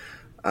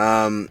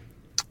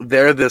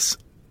 They're this,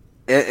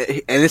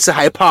 and it's a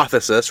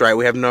hypothesis, right?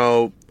 We have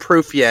no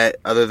proof yet,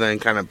 other than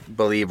kind of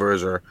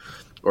believers or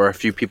a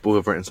few people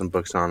who've written some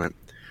books on it.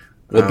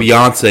 Well,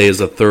 Beyonce is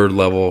a third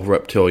level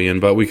reptilian,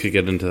 but we could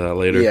get into that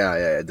later.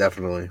 Yeah,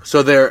 definitely.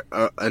 So they're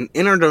an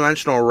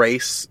interdimensional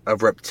race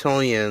of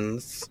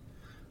reptilians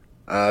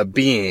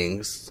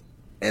beings,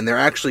 and they're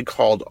actually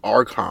called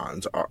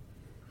Archons, Archons.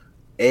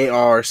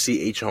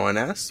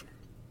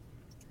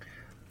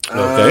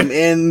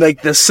 Okay. And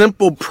like the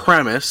simple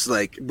premise,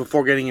 like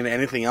before getting into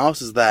anything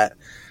else, is that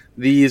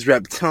these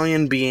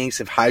reptilian beings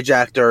have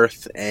hijacked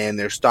Earth and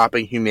they're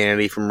stopping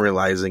humanity from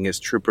realizing its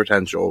true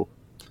potential,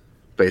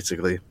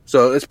 basically.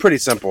 So it's pretty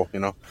simple, you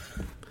know.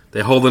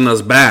 They're holding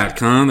us back,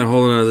 huh? They're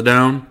holding us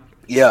down?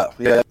 Yeah.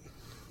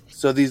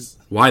 So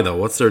Why, though?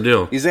 What's their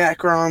deal? these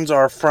Acrons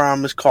are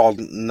from, it's called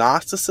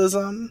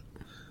Gnosticism.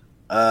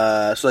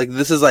 So like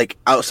this is like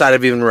outside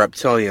of even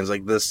reptilians,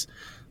 like this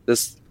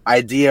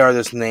idea or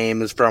this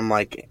name is from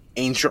like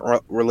ancient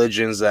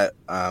religions that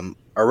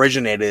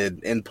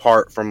originated in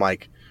part from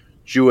like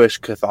Jewish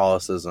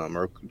Catholicism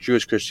or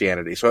Jewish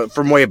Christianity. So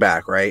from way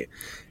back, right?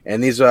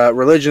 And these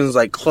religions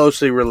like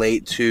closely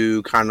relate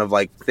to kind of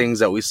like things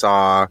that we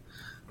saw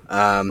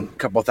a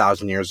couple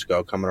thousand years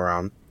ago coming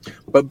around.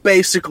 But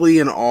basically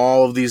in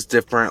all of these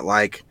different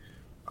like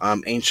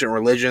ancient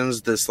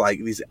religions, these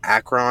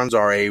Acrons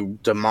are a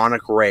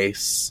demonic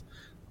race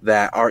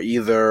that are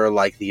either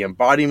like the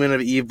embodiment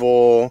of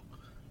evil,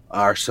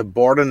 are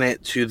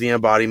subordinate to the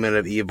embodiment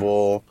of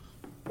evil,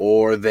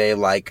 or they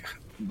like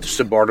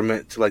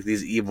subordinate to like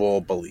these evil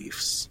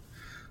beliefs.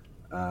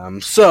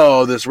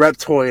 So this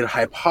reptoid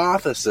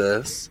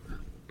hypothesis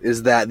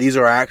is that these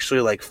are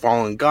actually like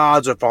fallen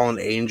gods or fallen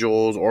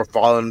angels or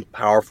fallen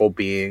powerful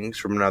beings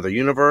from another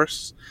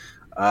universe,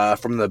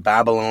 from the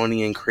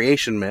Babylonian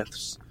creation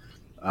myths.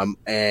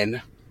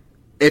 And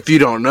if you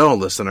don't know,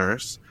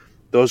 listeners,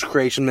 those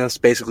creation myths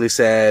basically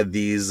said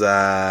these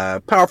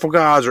powerful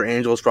gods or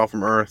angels fell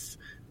from Earth,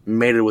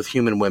 mated with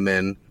human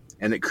women,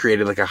 and it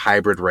created like a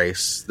hybrid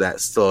race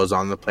that still is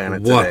on the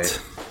planet today.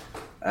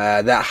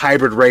 That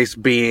hybrid race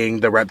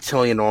being the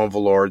reptilian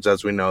overlords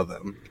as we know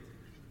them.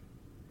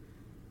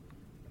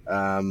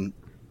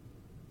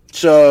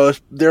 So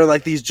they're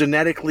like these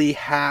genetically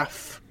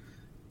half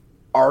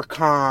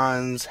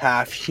Archons,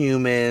 half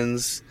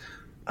humans,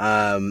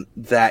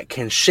 that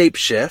can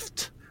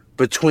shapeshift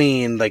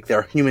between like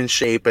their human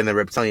shape and their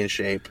reptilian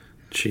shape.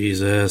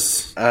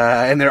 Jesus.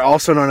 And they're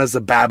also known as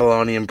the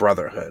Babylonian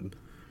Brotherhood.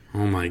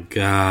 Oh my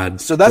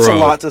God. So that's a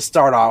lot to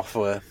start off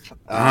with.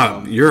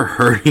 You're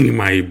hurting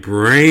my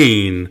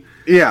brain.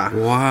 Yeah.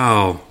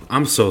 Wow.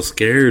 I'm so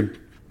scared.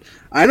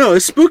 I know,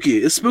 it's spooky.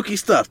 It's spooky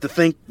stuff to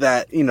think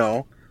that, you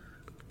know,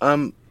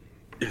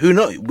 who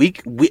knows? We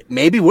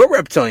maybe we're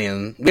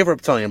reptilian. We have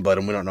reptilian blood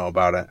and we don't know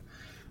about it.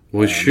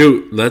 Well,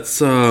 shoot. Let's,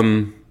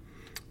 do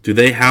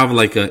they have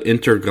like an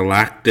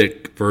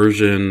intergalactic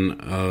version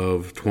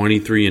of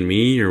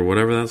 23andMe or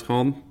whatever that's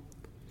called?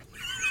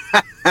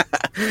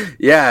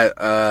 Yeah,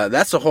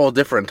 that's a whole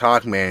different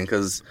talk, man.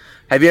 Because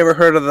have you ever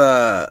heard of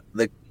the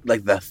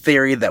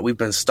theory that we've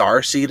been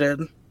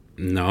star-seeded?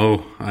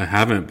 No, I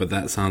haven't, but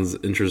that sounds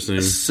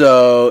interesting.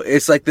 So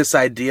it's like this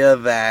idea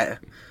that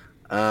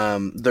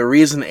the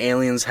reason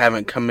aliens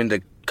haven't come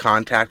into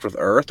contact with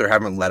Earth or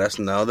haven't let us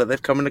know that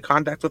they've come into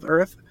contact with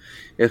Earth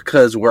is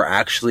because we're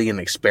actually an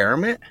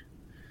experiment,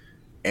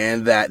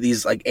 and that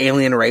these like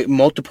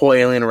multiple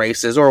alien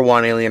races or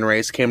one alien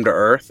race came to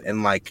Earth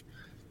and like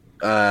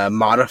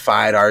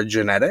modified our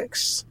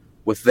genetics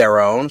with their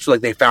own. So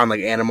like they found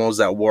like animals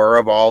that were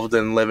evolved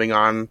and living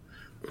on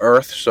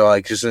Earth. So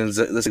like just in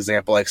this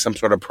example, like some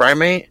sort of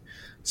primate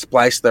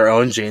spliced their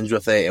own genes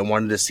with it and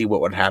wanted to see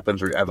what would happen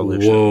through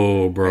evolution.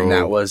 Whoa, bro! And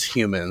that was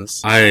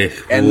humans.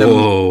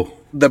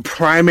 The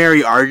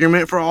primary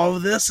argument for all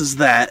of this is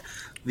that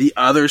the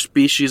other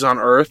species on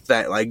Earth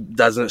that like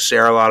doesn't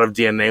share a lot of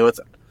DNA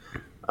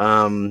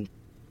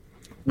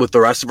with the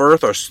rest of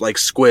Earth are like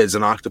squids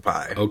and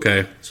octopi.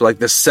 Okay. So like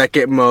the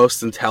second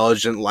most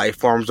intelligent life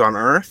forms on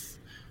Earth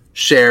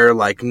share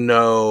like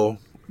or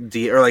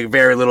like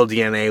very little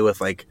DNA with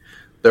like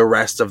the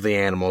rest of the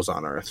animals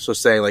on Earth. So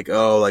saying like,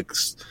 oh, like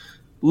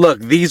look,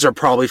 these are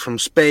probably from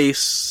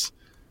space,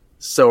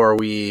 so are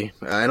we.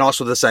 And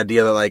also this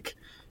idea that like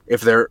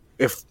if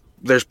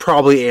there's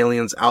probably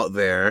aliens out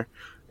there,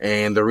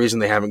 and the reason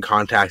they haven't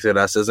contacted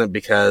us isn't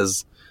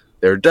because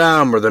they're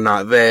dumb or they're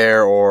not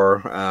there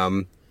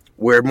or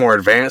we're more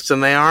advanced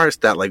than they are. It's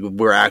that like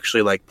we're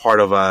actually like part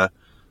of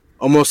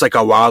almost like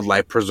a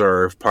wildlife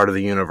preserve, part of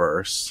the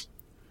universe.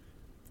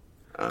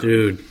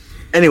 Dude.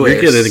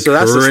 Anyway, so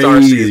that's the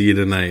crazy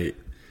tonight.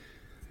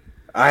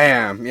 I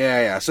am,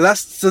 yeah. So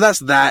that's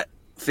that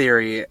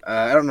theory.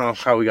 I don't know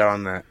how we got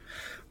on that,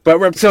 but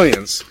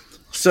reptilians.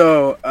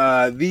 So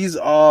these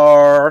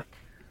are.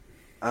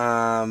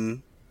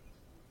 Sorry,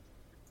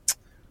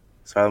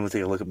 let me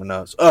take a look at my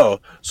notes. Oh,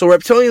 so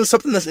reptilians.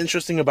 Something that's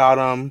interesting about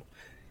them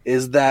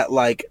is that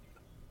like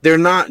they're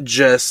not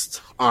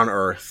just on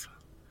Earth.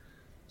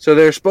 So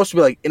they're supposed to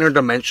be like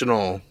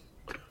interdimensional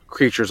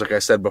creatures, like I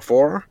said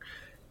before.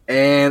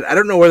 And I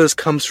don't know where this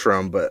comes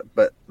from, but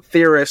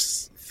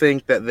theorists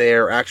think that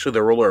they're actually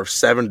the ruler of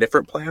 7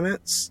 different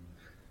planets.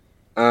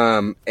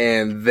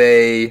 And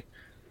they,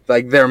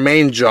 like, their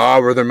main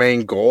job or their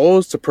main goal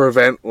is to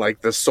prevent,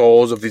 like, the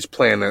souls of these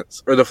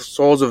planets, or the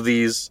souls of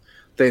the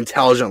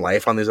intelligent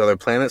life on these other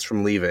planets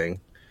from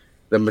leaving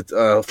their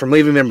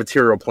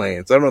material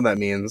planes. I don't know what that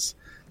means.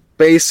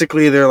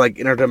 Basically, they're like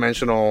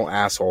interdimensional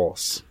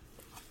assholes.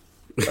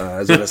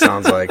 Is what it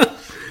sounds like.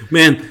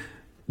 Man,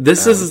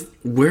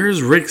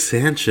 where's Rick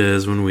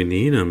Sanchez when we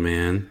need him,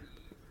 man?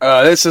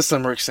 This is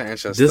some Rick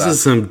Sanchez This stuff.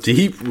 is some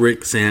deep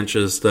Rick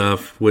Sanchez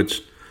stuff,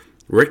 which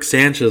Rick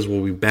Sanchez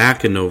will be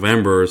back in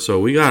November, so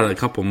we got a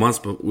couple months,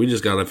 but we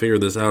just got to figure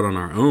this out on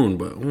our own.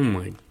 But, oh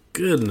my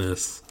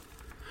goodness.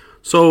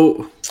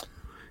 So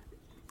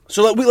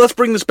let's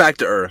bring this back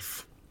to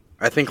Earth.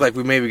 I think like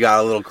we maybe got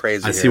a little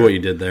crazy. I see what you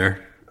did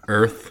there.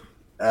 Earth.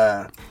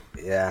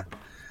 Yeah.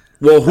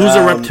 Well, who's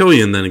a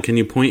reptilian then? Can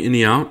you point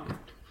any out?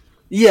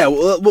 Yeah,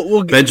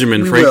 we'll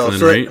Benjamin Franklin,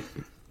 so right?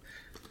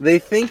 They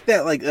think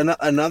that like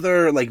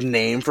another like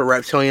name for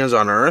reptilians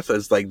on Earth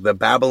is like the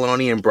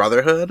Babylonian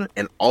Brotherhood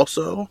and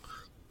also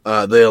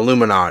the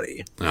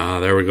Illuminati. Ah,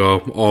 there we go.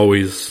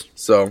 Always.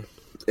 So,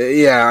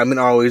 yeah, I mean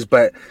always,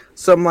 but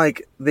some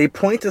like they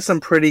point to some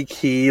pretty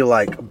key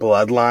like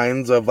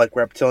bloodlines of like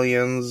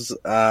reptilians.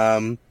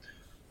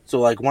 So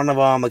like one of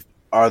them like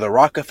are the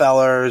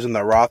Rockefellers and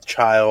the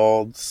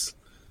Rothschilds.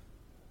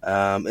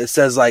 It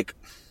says like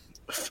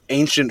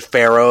ancient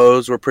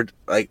pharaohs were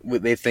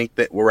they think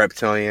that were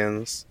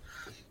reptilians.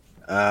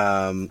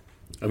 I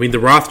mean, the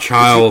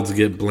Rothschilds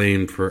get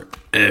blamed for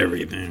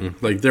everything.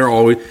 Like they're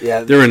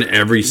in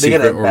every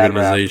secret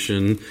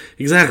organization.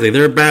 Exactly,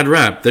 they're a bad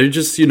rap. They're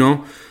just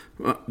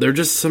they're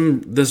just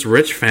this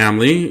rich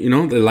family.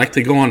 They like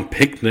to go on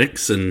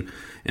picnics and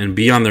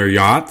be on their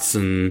yachts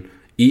and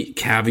eat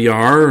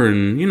caviar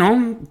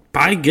and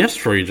buy gifts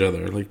for each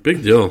other. Like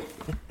big deal.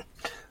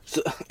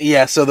 So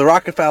the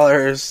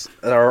Rockefellers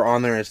are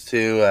on there as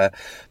too.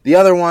 The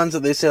other ones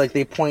that they say, like,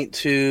 they point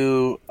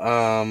to,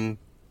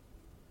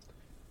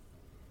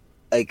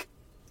 like,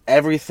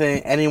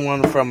 everything,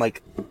 anyone from,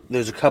 like,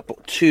 there's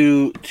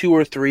two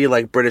or three,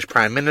 like, British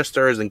prime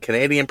ministers and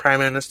Canadian prime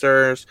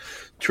ministers,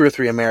 2 or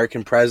 3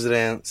 American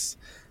presidents.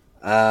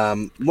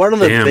 One of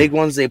the big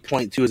ones they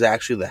point to is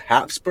actually the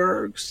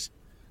Habsburgs.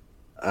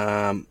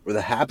 Or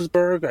the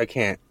Habsburg? I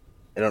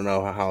don't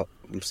know how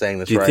I'm saying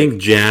this right. Do you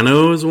think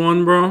Jano is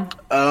one, bro?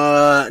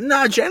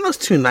 No, Jano's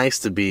too nice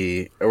to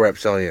be a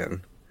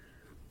reptilian.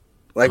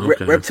 Like,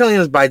 okay.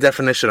 Reptilians by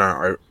definition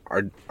are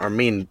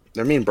mean.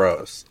 They're mean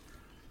bros.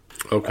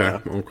 Okay,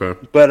 okay.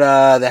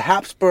 But the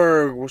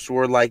Habsburgs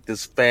were like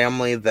this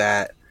family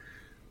that,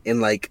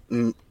 in like,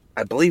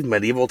 I believe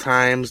medieval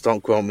times,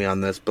 don't quote me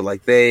on this, but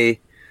like they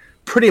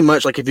pretty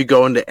much, like if you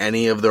go into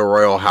any of the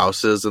royal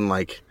houses in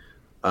like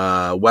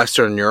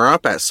Western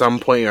Europe, at some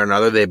point or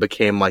another, they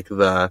became like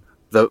the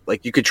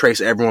like you could trace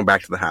everyone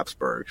back to the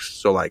Habsburgs.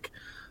 So like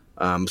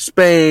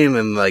Spain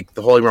and like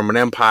the Holy Roman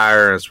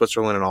Empire and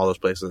Switzerland and all those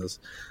places,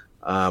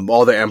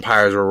 all their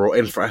empires were,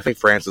 and I think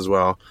France as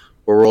well,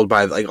 were ruled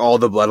by like all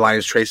the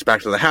bloodlines traced back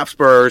to the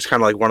Habsburgs.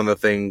 Kind of like one of the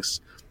things,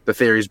 the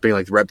theories being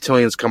like the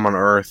reptilians come on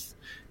Earth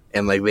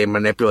and like they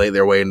manipulate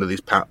their way into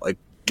these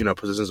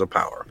positions of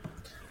power.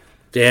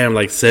 Damn,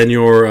 like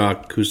Senor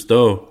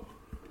Cousteau.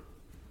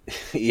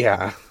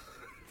 Yeah.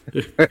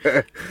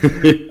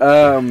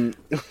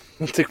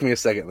 It took me a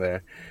second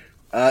there.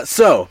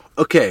 So,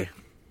 okay.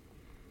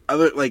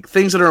 Other like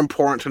things that are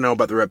important to know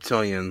about the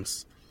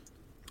reptilians.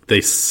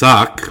 They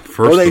suck, first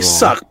of all. They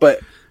suck,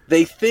 but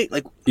they think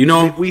like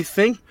we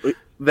think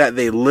that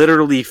they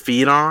literally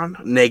feed on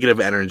negative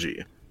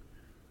energy.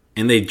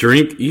 And they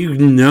drink they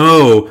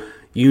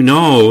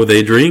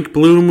drink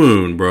Blue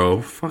Moon,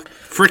 bro.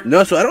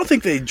 No, so I don't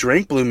think they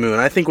drink Blue Moon.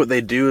 I think what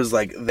they do is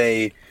like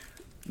they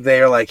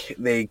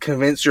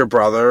convince your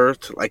brother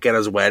to, like at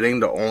his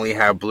wedding, to only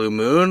have Blue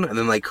Moon, and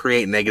then like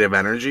create negative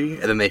energy,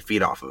 and then they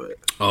feed off of it.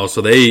 Oh,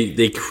 so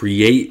they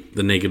create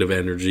the negative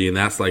energy, and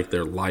that's like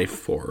their life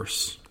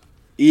force.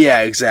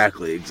 Yeah,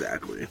 exactly.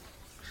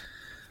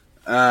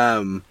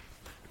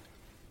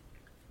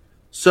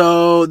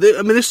 So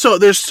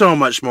there's so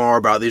much more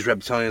about these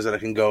reptilians that I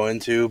can go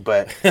into,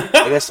 but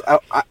I guess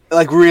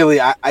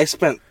I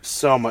spent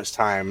so much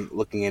time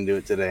looking into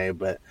it today,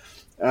 but.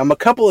 A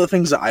couple of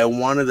things that I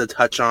wanted to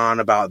touch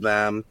on about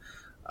them,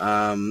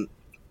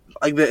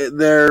 like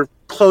they're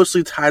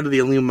closely tied to the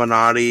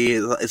Illuminati.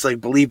 It's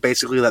like believed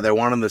basically that they're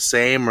one and the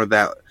same, or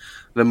that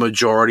the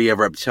majority of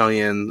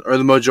reptilians or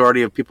the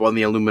majority of people in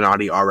the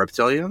Illuminati are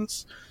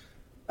reptilians,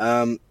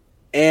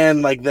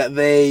 and like that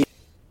they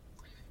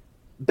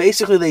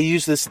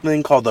use this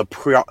thing called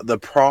the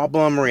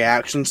problem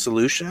reaction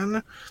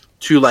solution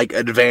to like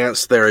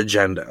advance their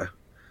agenda.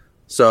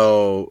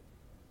 So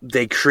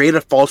they create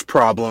a false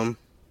problem,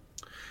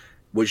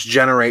 which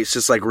generates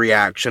this like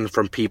reaction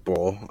from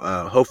people,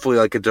 hopefully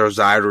like a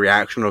desired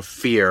reaction of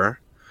fear,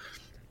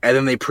 and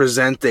then they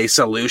present a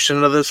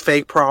solution to this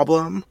fake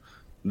problem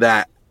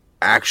that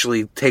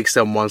actually takes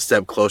them one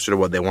step closer to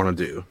what they want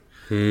to do.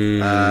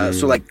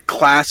 So like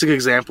classic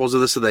examples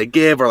of this that they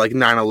give are like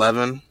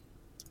 9/11.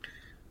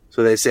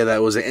 So they say that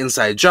it was an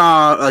inside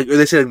job. Like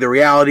they say like the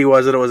reality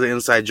was that it was an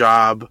inside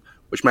job,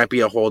 which might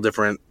be a whole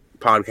different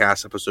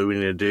podcast episode we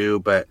need to do.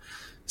 But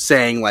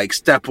saying like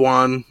step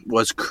one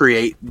was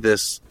create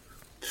this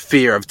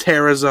fear of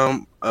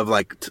terrorism of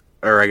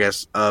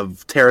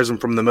terrorism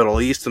from the Middle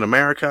East and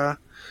America.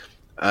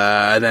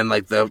 And then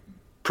like the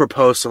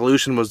proposed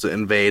solution was to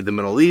invade the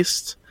Middle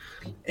East,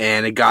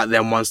 and it got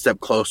them one step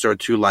closer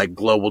to like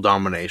global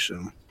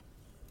domination.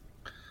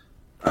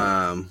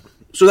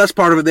 So that's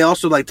part of it. They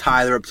also like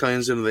tie the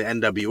reptilians into the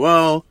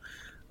NWO,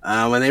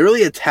 and they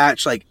really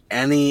attach like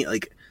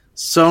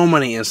so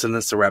many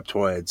incidents to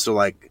Reptoid. So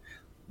like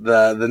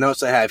the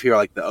notes I have here are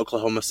like the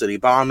Oklahoma City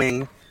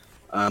bombing,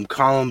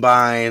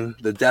 Columbine,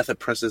 the death of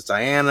Princess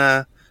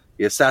Diana,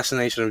 the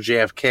assassination of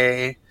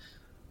JFK.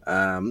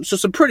 So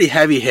some pretty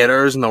heavy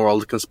hitters in the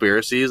world of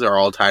conspiracies are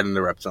all tied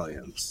into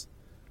reptilians.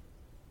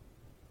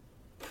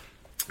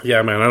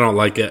 Yeah, man, I don't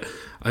like it.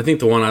 I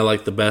think the one I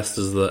like the best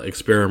is the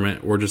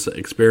experiment. We're just an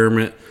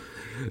experiment,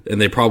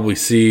 and they probably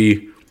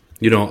see,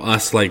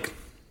 us like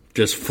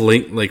just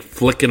flicking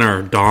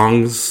our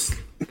dongs,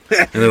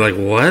 and they're like,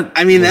 "What?"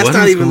 I mean, that's what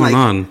not is even going like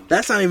on?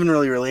 That's not even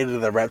really related to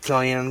the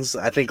reptilians.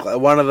 I think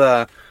one of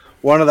the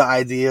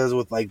ideas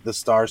with like the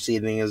star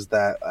seeding is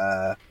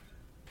that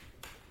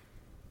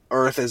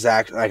Earth is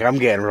actually like, I'm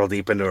getting real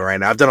deep into it right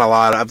now.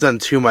 I've done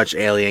too much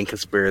alien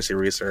conspiracy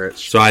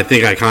research. So I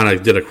think I kind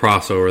of did a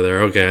crossover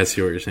there. Okay, I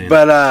see what you're saying.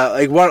 But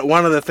like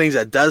one of the things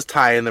that does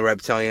tie in the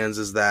reptilians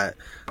is that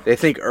they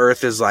think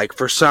Earth is like,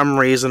 for some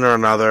reason or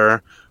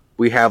another,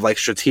 we have like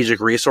strategic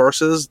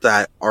resources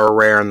that are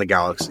rare in the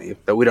galaxy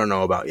that we don't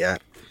know about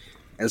yet,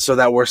 and so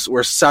that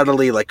we're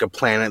subtly like a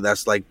planet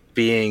that's like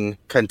being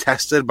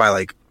contested by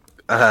like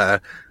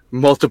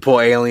multiple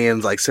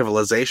aliens, like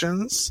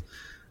civilizations.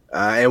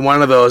 And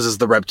one of those is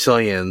the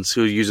reptilians,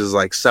 who uses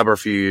like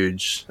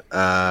subterfuge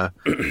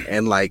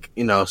and like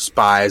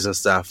spies and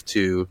stuff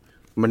to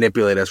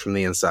manipulate us from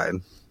the inside.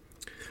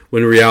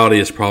 When reality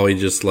is probably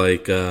just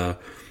like, do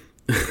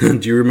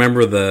you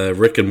remember the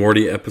Rick and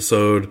Morty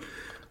episode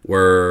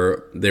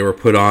where they were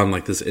put on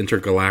like this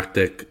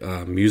intergalactic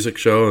music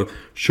show?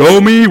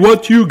 Show me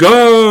what you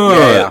got.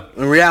 Yeah.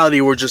 In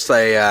reality, we're just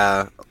a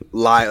a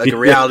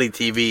reality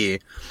TV.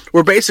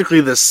 We're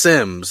basically the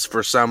Sims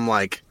for some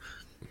like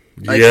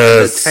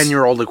yes, the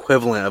 10-year-old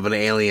equivalent of an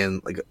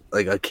alien,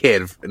 like a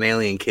kid, an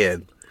alien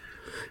kid.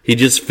 He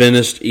just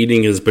finished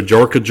eating his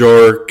Bajorka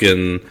Jork,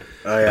 and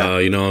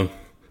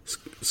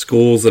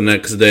school's the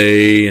next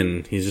day,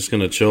 and he's just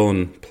gonna chill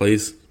and play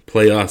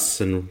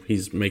us, and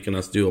he's making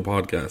us do a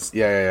podcast.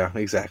 Yeah,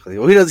 exactly.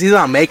 Well, he's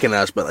not making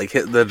us, but like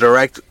the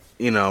direct,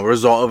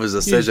 result of his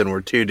decision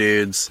were two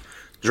dudes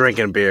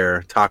drinking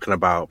beer, talking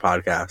about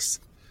podcasts.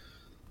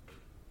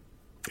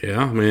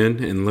 Yeah,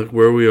 man, and look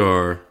where we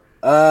are.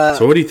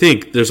 So what do you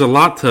think? There's a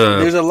lot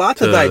to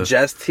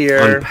digest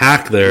here,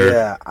 unpack there.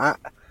 Yeah,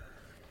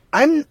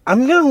 I'm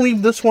gonna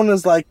leave this one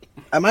as like,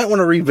 I might want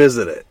to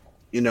revisit it.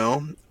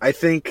 I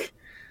think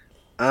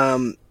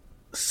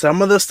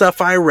some of the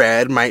stuff I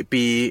read might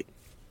be,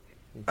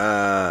 and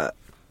I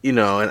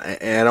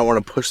don't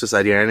want to push this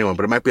idea on anyone,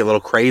 but it might be a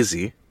little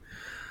crazy.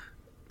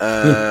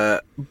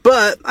 But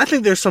I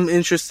think there's some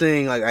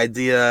interesting like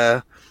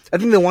idea. I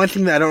think the one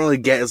thing that I don't really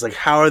get is like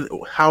how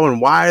and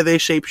why are they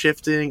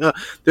shape-shifting?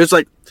 There's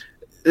like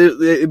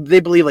they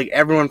believe like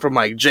everyone from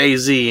like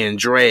Jay-Z and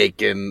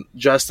Drake and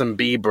Justin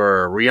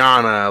Bieber,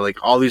 Rihanna,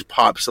 like all these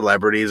pop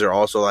celebrities are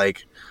also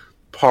like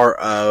part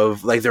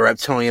of like the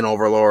reptilian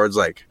overlords.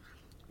 Like,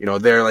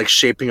 they're like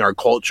shaping our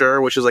culture,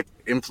 which is like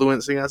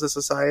influencing us as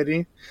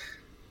society.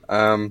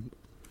 But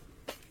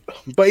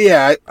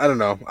yeah, I don't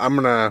know. I'm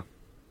gonna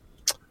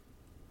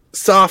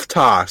soft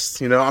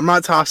toss. I'm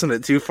not tossing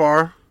it too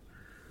far.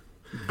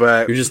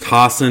 But you're just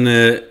tossing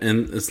it,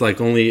 and it's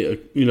like only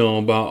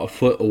about a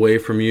foot away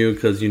from you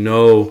because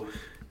you're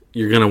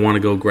gonna want to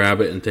go grab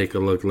it and take a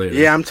look later.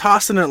 Yeah, I'm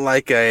tossing it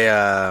like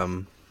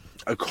a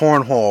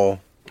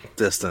cornhole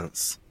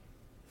distance.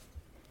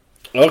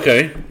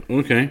 Okay.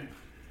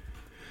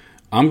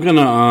 I'm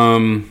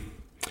gonna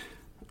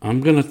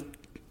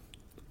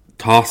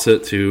toss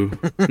it to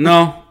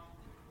no.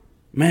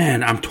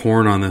 Man, I'm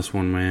torn on this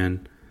one,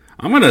 man.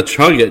 I'm going to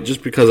chug it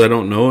just because I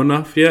don't know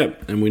enough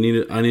yet, and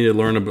I need to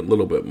learn a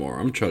little bit more.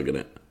 I'm chugging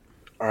it.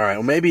 All right.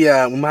 Well, maybe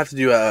we'll have to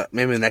do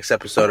maybe the next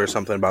episode or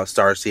something about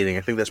star seeding.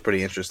 I think that's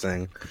pretty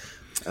interesting.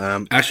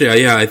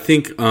 Actually, yeah, I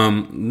think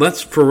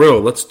let's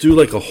do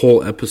like a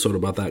whole episode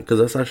about that because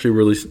that's actually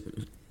really,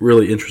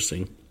 really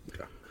interesting.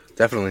 Yeah,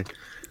 definitely.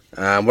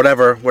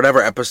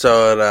 Whatever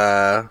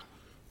episode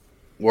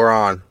we're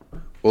on.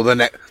 Well,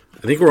 I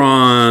think we're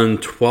on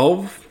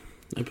 12.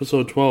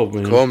 Episode 12,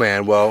 man. Cool,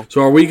 man. Well,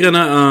 so are we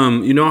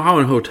gonna, you know how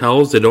in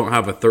hotels they don't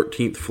have a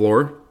 13th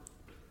floor?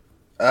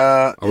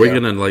 Are we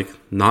gonna like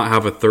not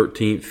have a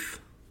 13th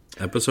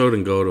episode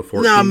and go to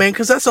 14? No, man,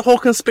 because that's a whole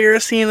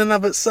conspiracy in and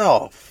of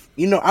itself.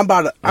 I'm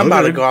about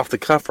to go off the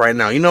cuff right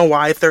now. You know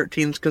why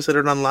 13 is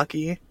considered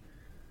unlucky?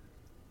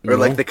 or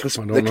like the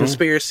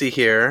conspiracy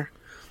here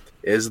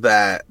is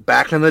that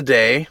back in the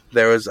day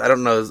there was I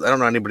don't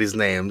know anybody's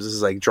names. This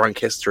is like drunk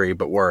history,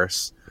 but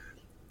worse.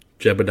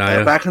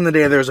 Jebediah. Back in the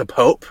day, there was a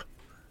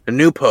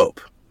new pope,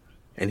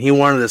 and he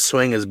wanted to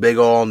swing his big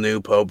old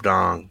new pope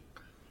dong,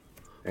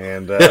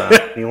 and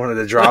he wanted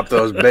to drop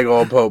those big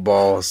old pope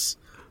balls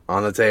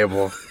on the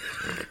table,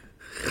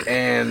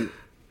 and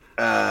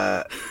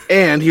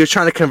he was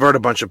trying to convert a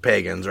bunch of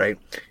pagans, right?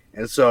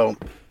 And so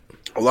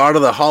a lot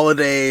of the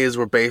holidays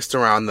were based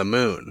around the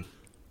moon,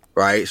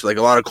 right? So like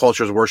a lot of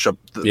cultures worship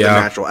the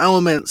natural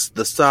elements,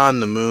 the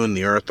sun, the moon,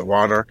 the earth, the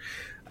water.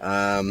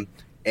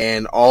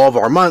 And all of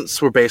our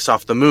months were based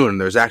off the moon.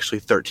 There's actually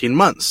 13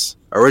 months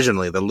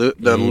originally. The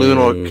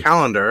lunar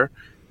calendar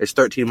is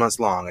 13 months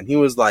long. And he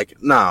was like,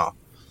 no,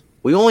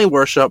 we only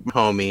worship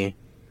homie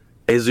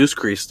Jesus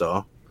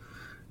Cristo.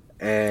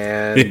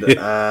 And,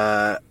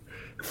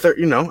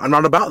 I'm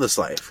not about this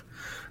life.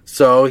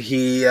 So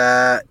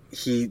they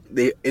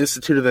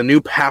instituted a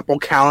new papal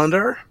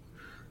calendar,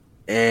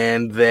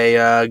 and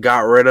they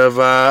got rid of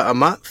a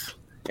month.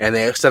 And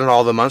they extended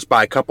all the months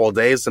by a couple of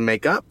days to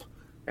make up.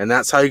 And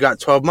that's how you got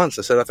 12 months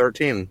instead of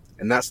 13.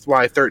 And that's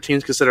why 13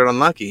 is considered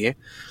unlucky.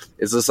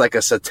 Is this like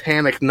a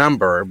satanic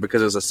number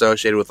because it's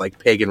associated with like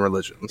pagan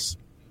religions.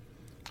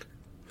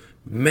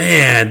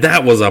 Man,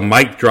 that was a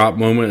mic drop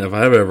moment if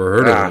I've ever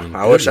heard of one.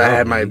 I wish I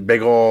had my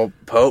big old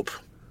Pope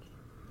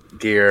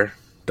gear.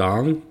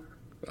 Dong?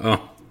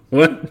 Oh,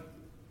 what?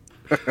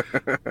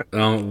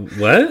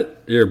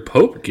 What? Your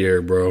Pope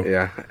gear, bro.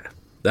 Yeah.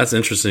 That's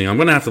interesting. I'm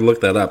going to have to look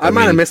that up. I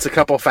might have missed a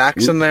couple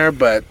facts in there,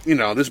 but,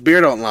 this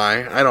beer don't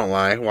lie. I don't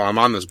lie while I'm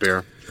on this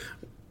beer.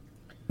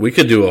 We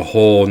could do a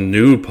whole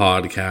new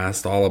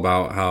podcast all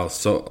about how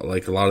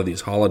a lot of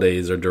these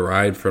holidays are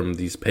derived from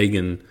these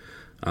pagan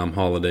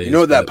holidays. You know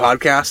what that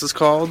podcast is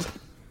called?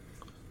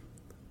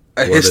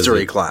 A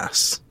history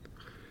class.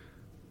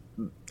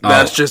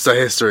 That's just a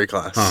history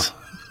class.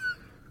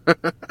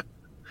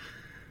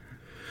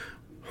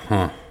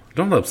 Huh.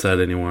 Don't upset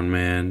anyone,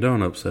 man.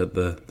 Don't upset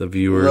the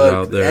viewers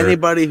out there.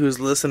 Anybody who's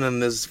listening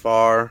this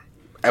far,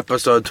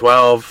 episode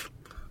 12,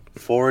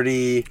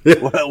 40,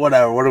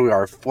 whatever, what are we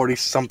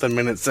 40-something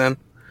minutes in?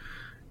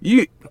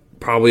 You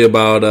probably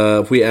about,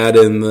 if we add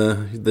in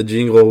the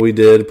jingle we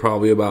did,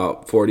 probably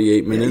about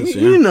 48 minutes.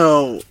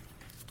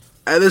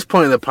 At this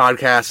point in the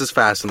podcast, it's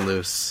fast and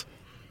loose.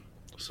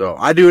 So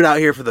I do it out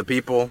here for the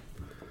people.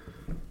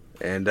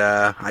 And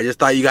I just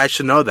thought you guys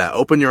should know that.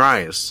 Open your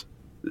eyes,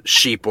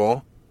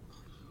 sheeple.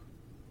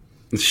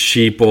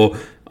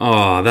 Sheeple.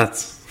 Oh,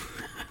 that's...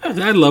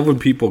 I love when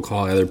people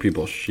call other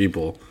people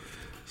sheeple.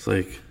 It's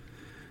like...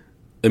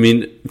 I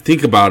mean,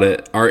 think about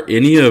it. Are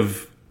any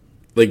of,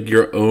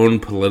 your own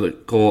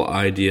political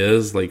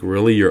ideas,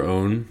 really your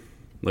own?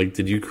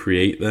 Did you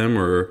create them,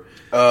 or...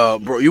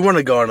 Bro, you want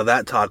to go into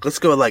that talk. Let's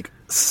go,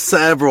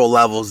 several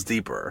levels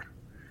deeper.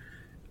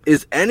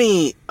 Is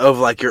any of,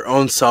 your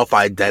own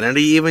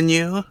self-identity even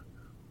you?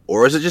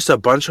 Or is it just a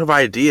bunch of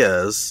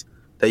ideas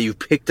that you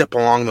picked up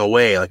along the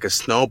way, like a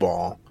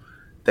snowball,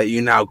 that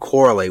you now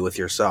correlate with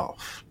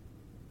yourself?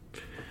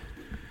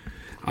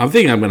 I'm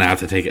thinking I'm going to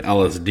have to take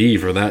LSD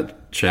for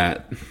that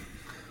chat.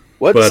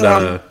 We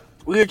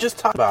were just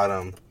talking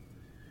about him.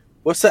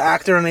 What's the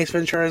actor in Ace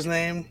Ventura's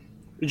name?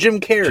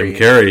 Jim Carrey.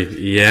 Jim Carrey,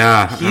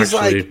 yeah.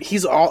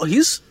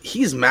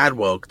 He's mad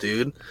woke,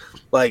 dude.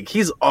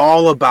 He's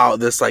all about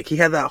this. He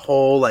had that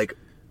whole,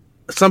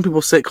 some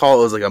people call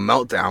it was a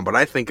meltdown, but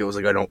I think it was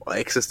an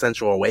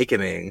existential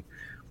awakening,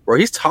 where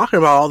he's talking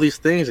about all these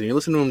things, and you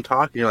listen to him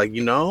talk, and you're like,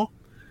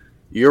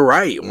 you're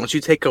right. Once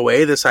you take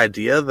away this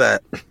idea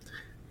that,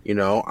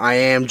 I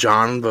am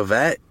John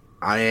Vivette,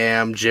 I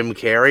am Jim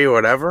Carrey, or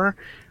whatever,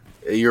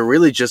 you're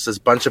really just this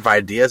bunch of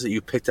ideas that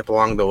you picked up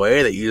along the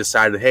way that you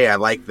decided, hey, I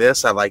like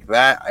this, I like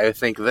that, I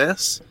think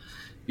this.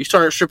 You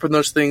start stripping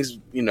those things,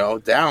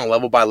 down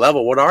level by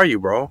level. What are you,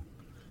 bro?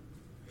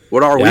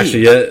 What are we?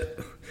 Actually,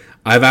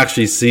 I've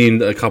actually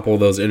seen a couple of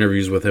those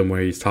interviews with him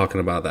where he's talking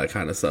about that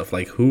kind of stuff.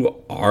 Who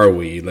are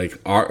we?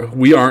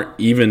 We aren't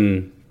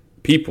even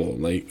people.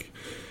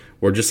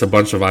 We're just a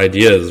bunch of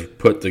ideas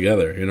put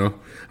together,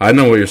 I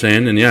know what you're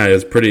saying, and yeah,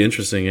 it's pretty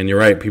interesting. And you're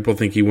right. People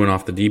think he went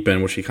off the deep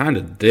end, which he kind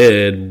of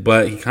did,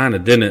 but he kind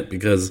of didn't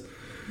because...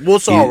 Well,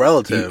 it's all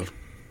relative,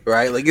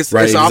 right? It's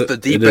off the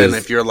deep end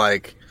if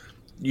you're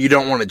you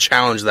don't want to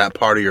challenge that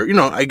part of your...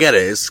 I get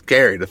it. It's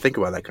scary to think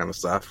about that kind of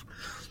stuff.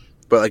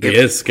 But it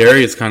is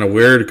scary. It's kind of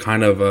weird.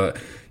 Kind of,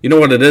 you know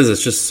what it is?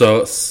 It's just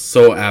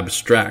so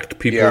abstract.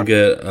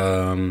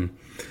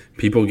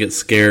 People get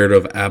scared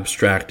of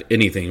abstract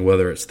anything,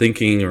 whether it's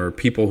thinking or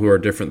people who are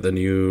different than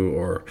you.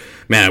 Or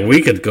man,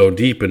 we could go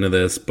deep into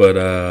this,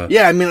 but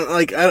yeah. I mean,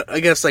 I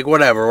guess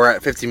whatever. We're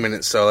at 15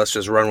 minutes, so let's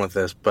just run with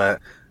this.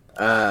 But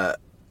and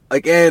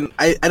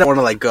I don't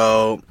want to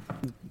go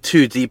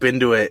too deep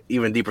into it,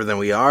 even deeper than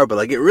we are.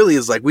 But it really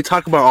is we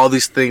talk about all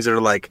these things that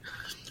are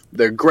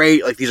they're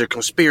great, these are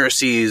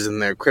conspiracies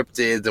and they're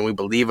cryptids and we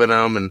believe in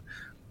them, and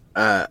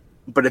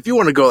but if you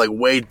want to go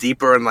way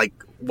deeper and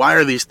why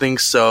are these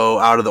things so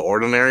out of the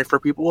ordinary for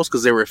people? It's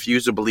because they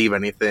refuse to believe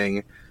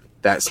anything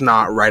that's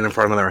not right in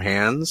front of their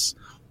hands,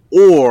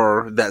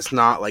 or that's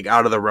not like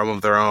out of the realm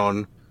of their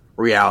own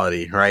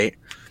reality, right?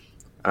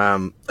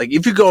 Like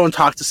if you go and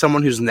talk to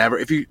someone who's never,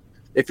 if you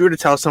were to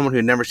tell someone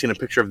who'd never seen a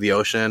picture of the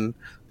ocean,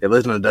 they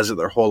lived in a desert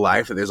their whole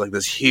life, that there's like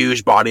this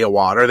huge body of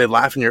water, they'd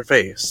laugh in your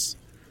face.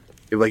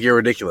 You're like, you're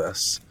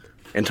ridiculous.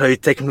 Until you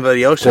take them to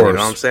the ocean, you know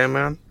what I'm saying,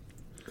 man?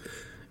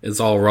 It's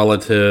all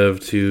relative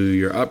to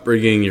your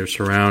upbringing, your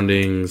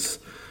surroundings.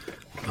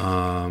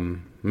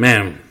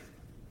 Man,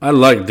 I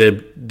like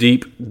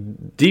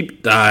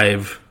deep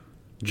dive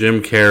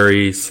Jim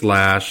Carrey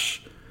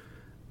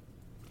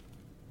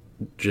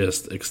 /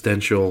 just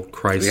existential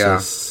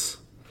crisis.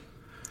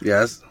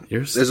 Yeah.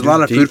 Yes. There's a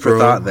lot of food for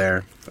thought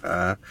there.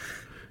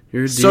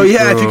 So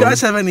yeah, if you guys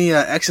have any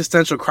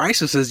existential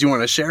crises you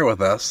want to share with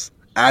us,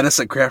 add us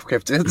at Craft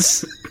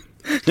Cryptids.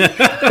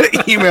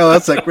 Email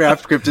us at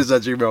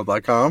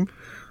craftcryptids@gmail.com.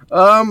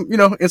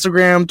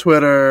 Instagram,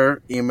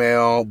 Twitter,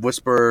 email,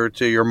 whisper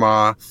to your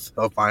moth.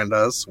 He'll find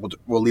us.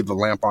 We'll leave the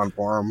lamp on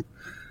for him.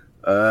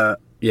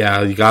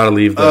 Yeah, you gotta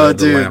leave the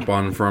lamp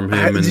on from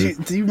him.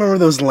 Do you remember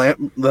those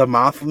the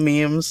moth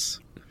memes?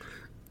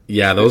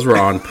 Yeah, those were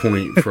on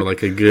point for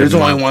like a good There's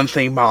only one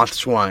thing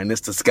moths want.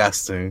 It's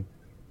disgusting.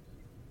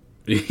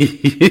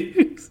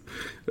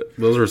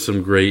 Those were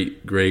some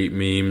great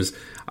memes.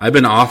 I've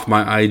been off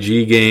my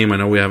IG game. I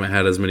know we haven't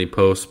had as many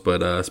posts,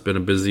 but it's been a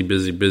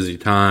busy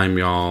time,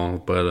 y'all.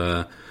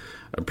 But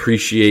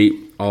appreciate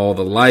all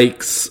the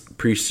likes.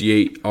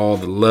 Appreciate all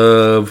the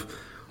love.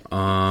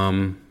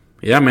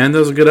 Yeah, man, that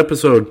was a good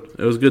episode.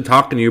 It was good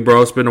talking to you,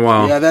 bro. It's been a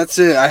while. Yeah, that's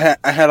it.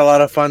 I had a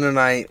lot of fun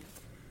tonight.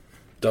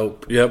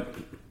 Dope. Yep.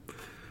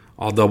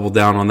 I'll double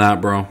down on that,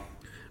 bro.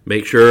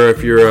 Make sure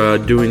if you're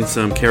doing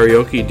some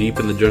karaoke deep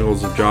in the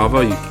jungles of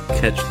Java, you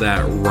catch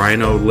that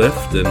rhino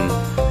lift and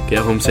get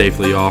home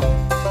safely, y'all.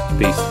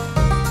 Peace.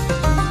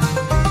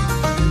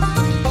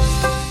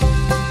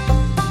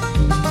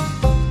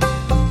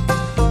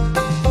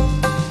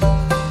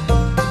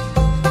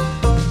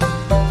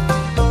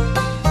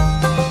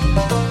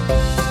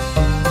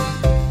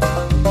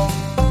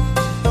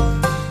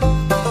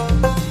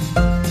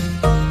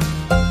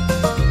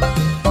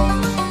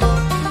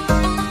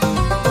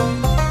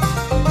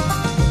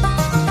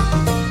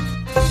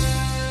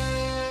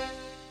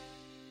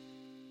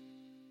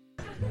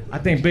 I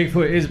think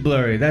Bigfoot is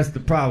blurry. That's the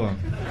problem.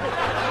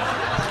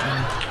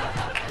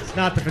 It's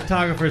not the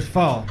photographer's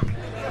fault.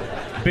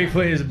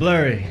 Bigfoot is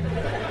blurry,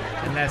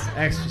 and that's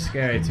extra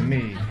scary to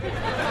me.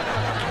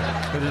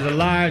 Because there's a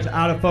large,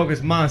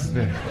 out-of-focus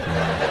monster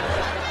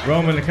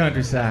roaming the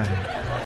countryside.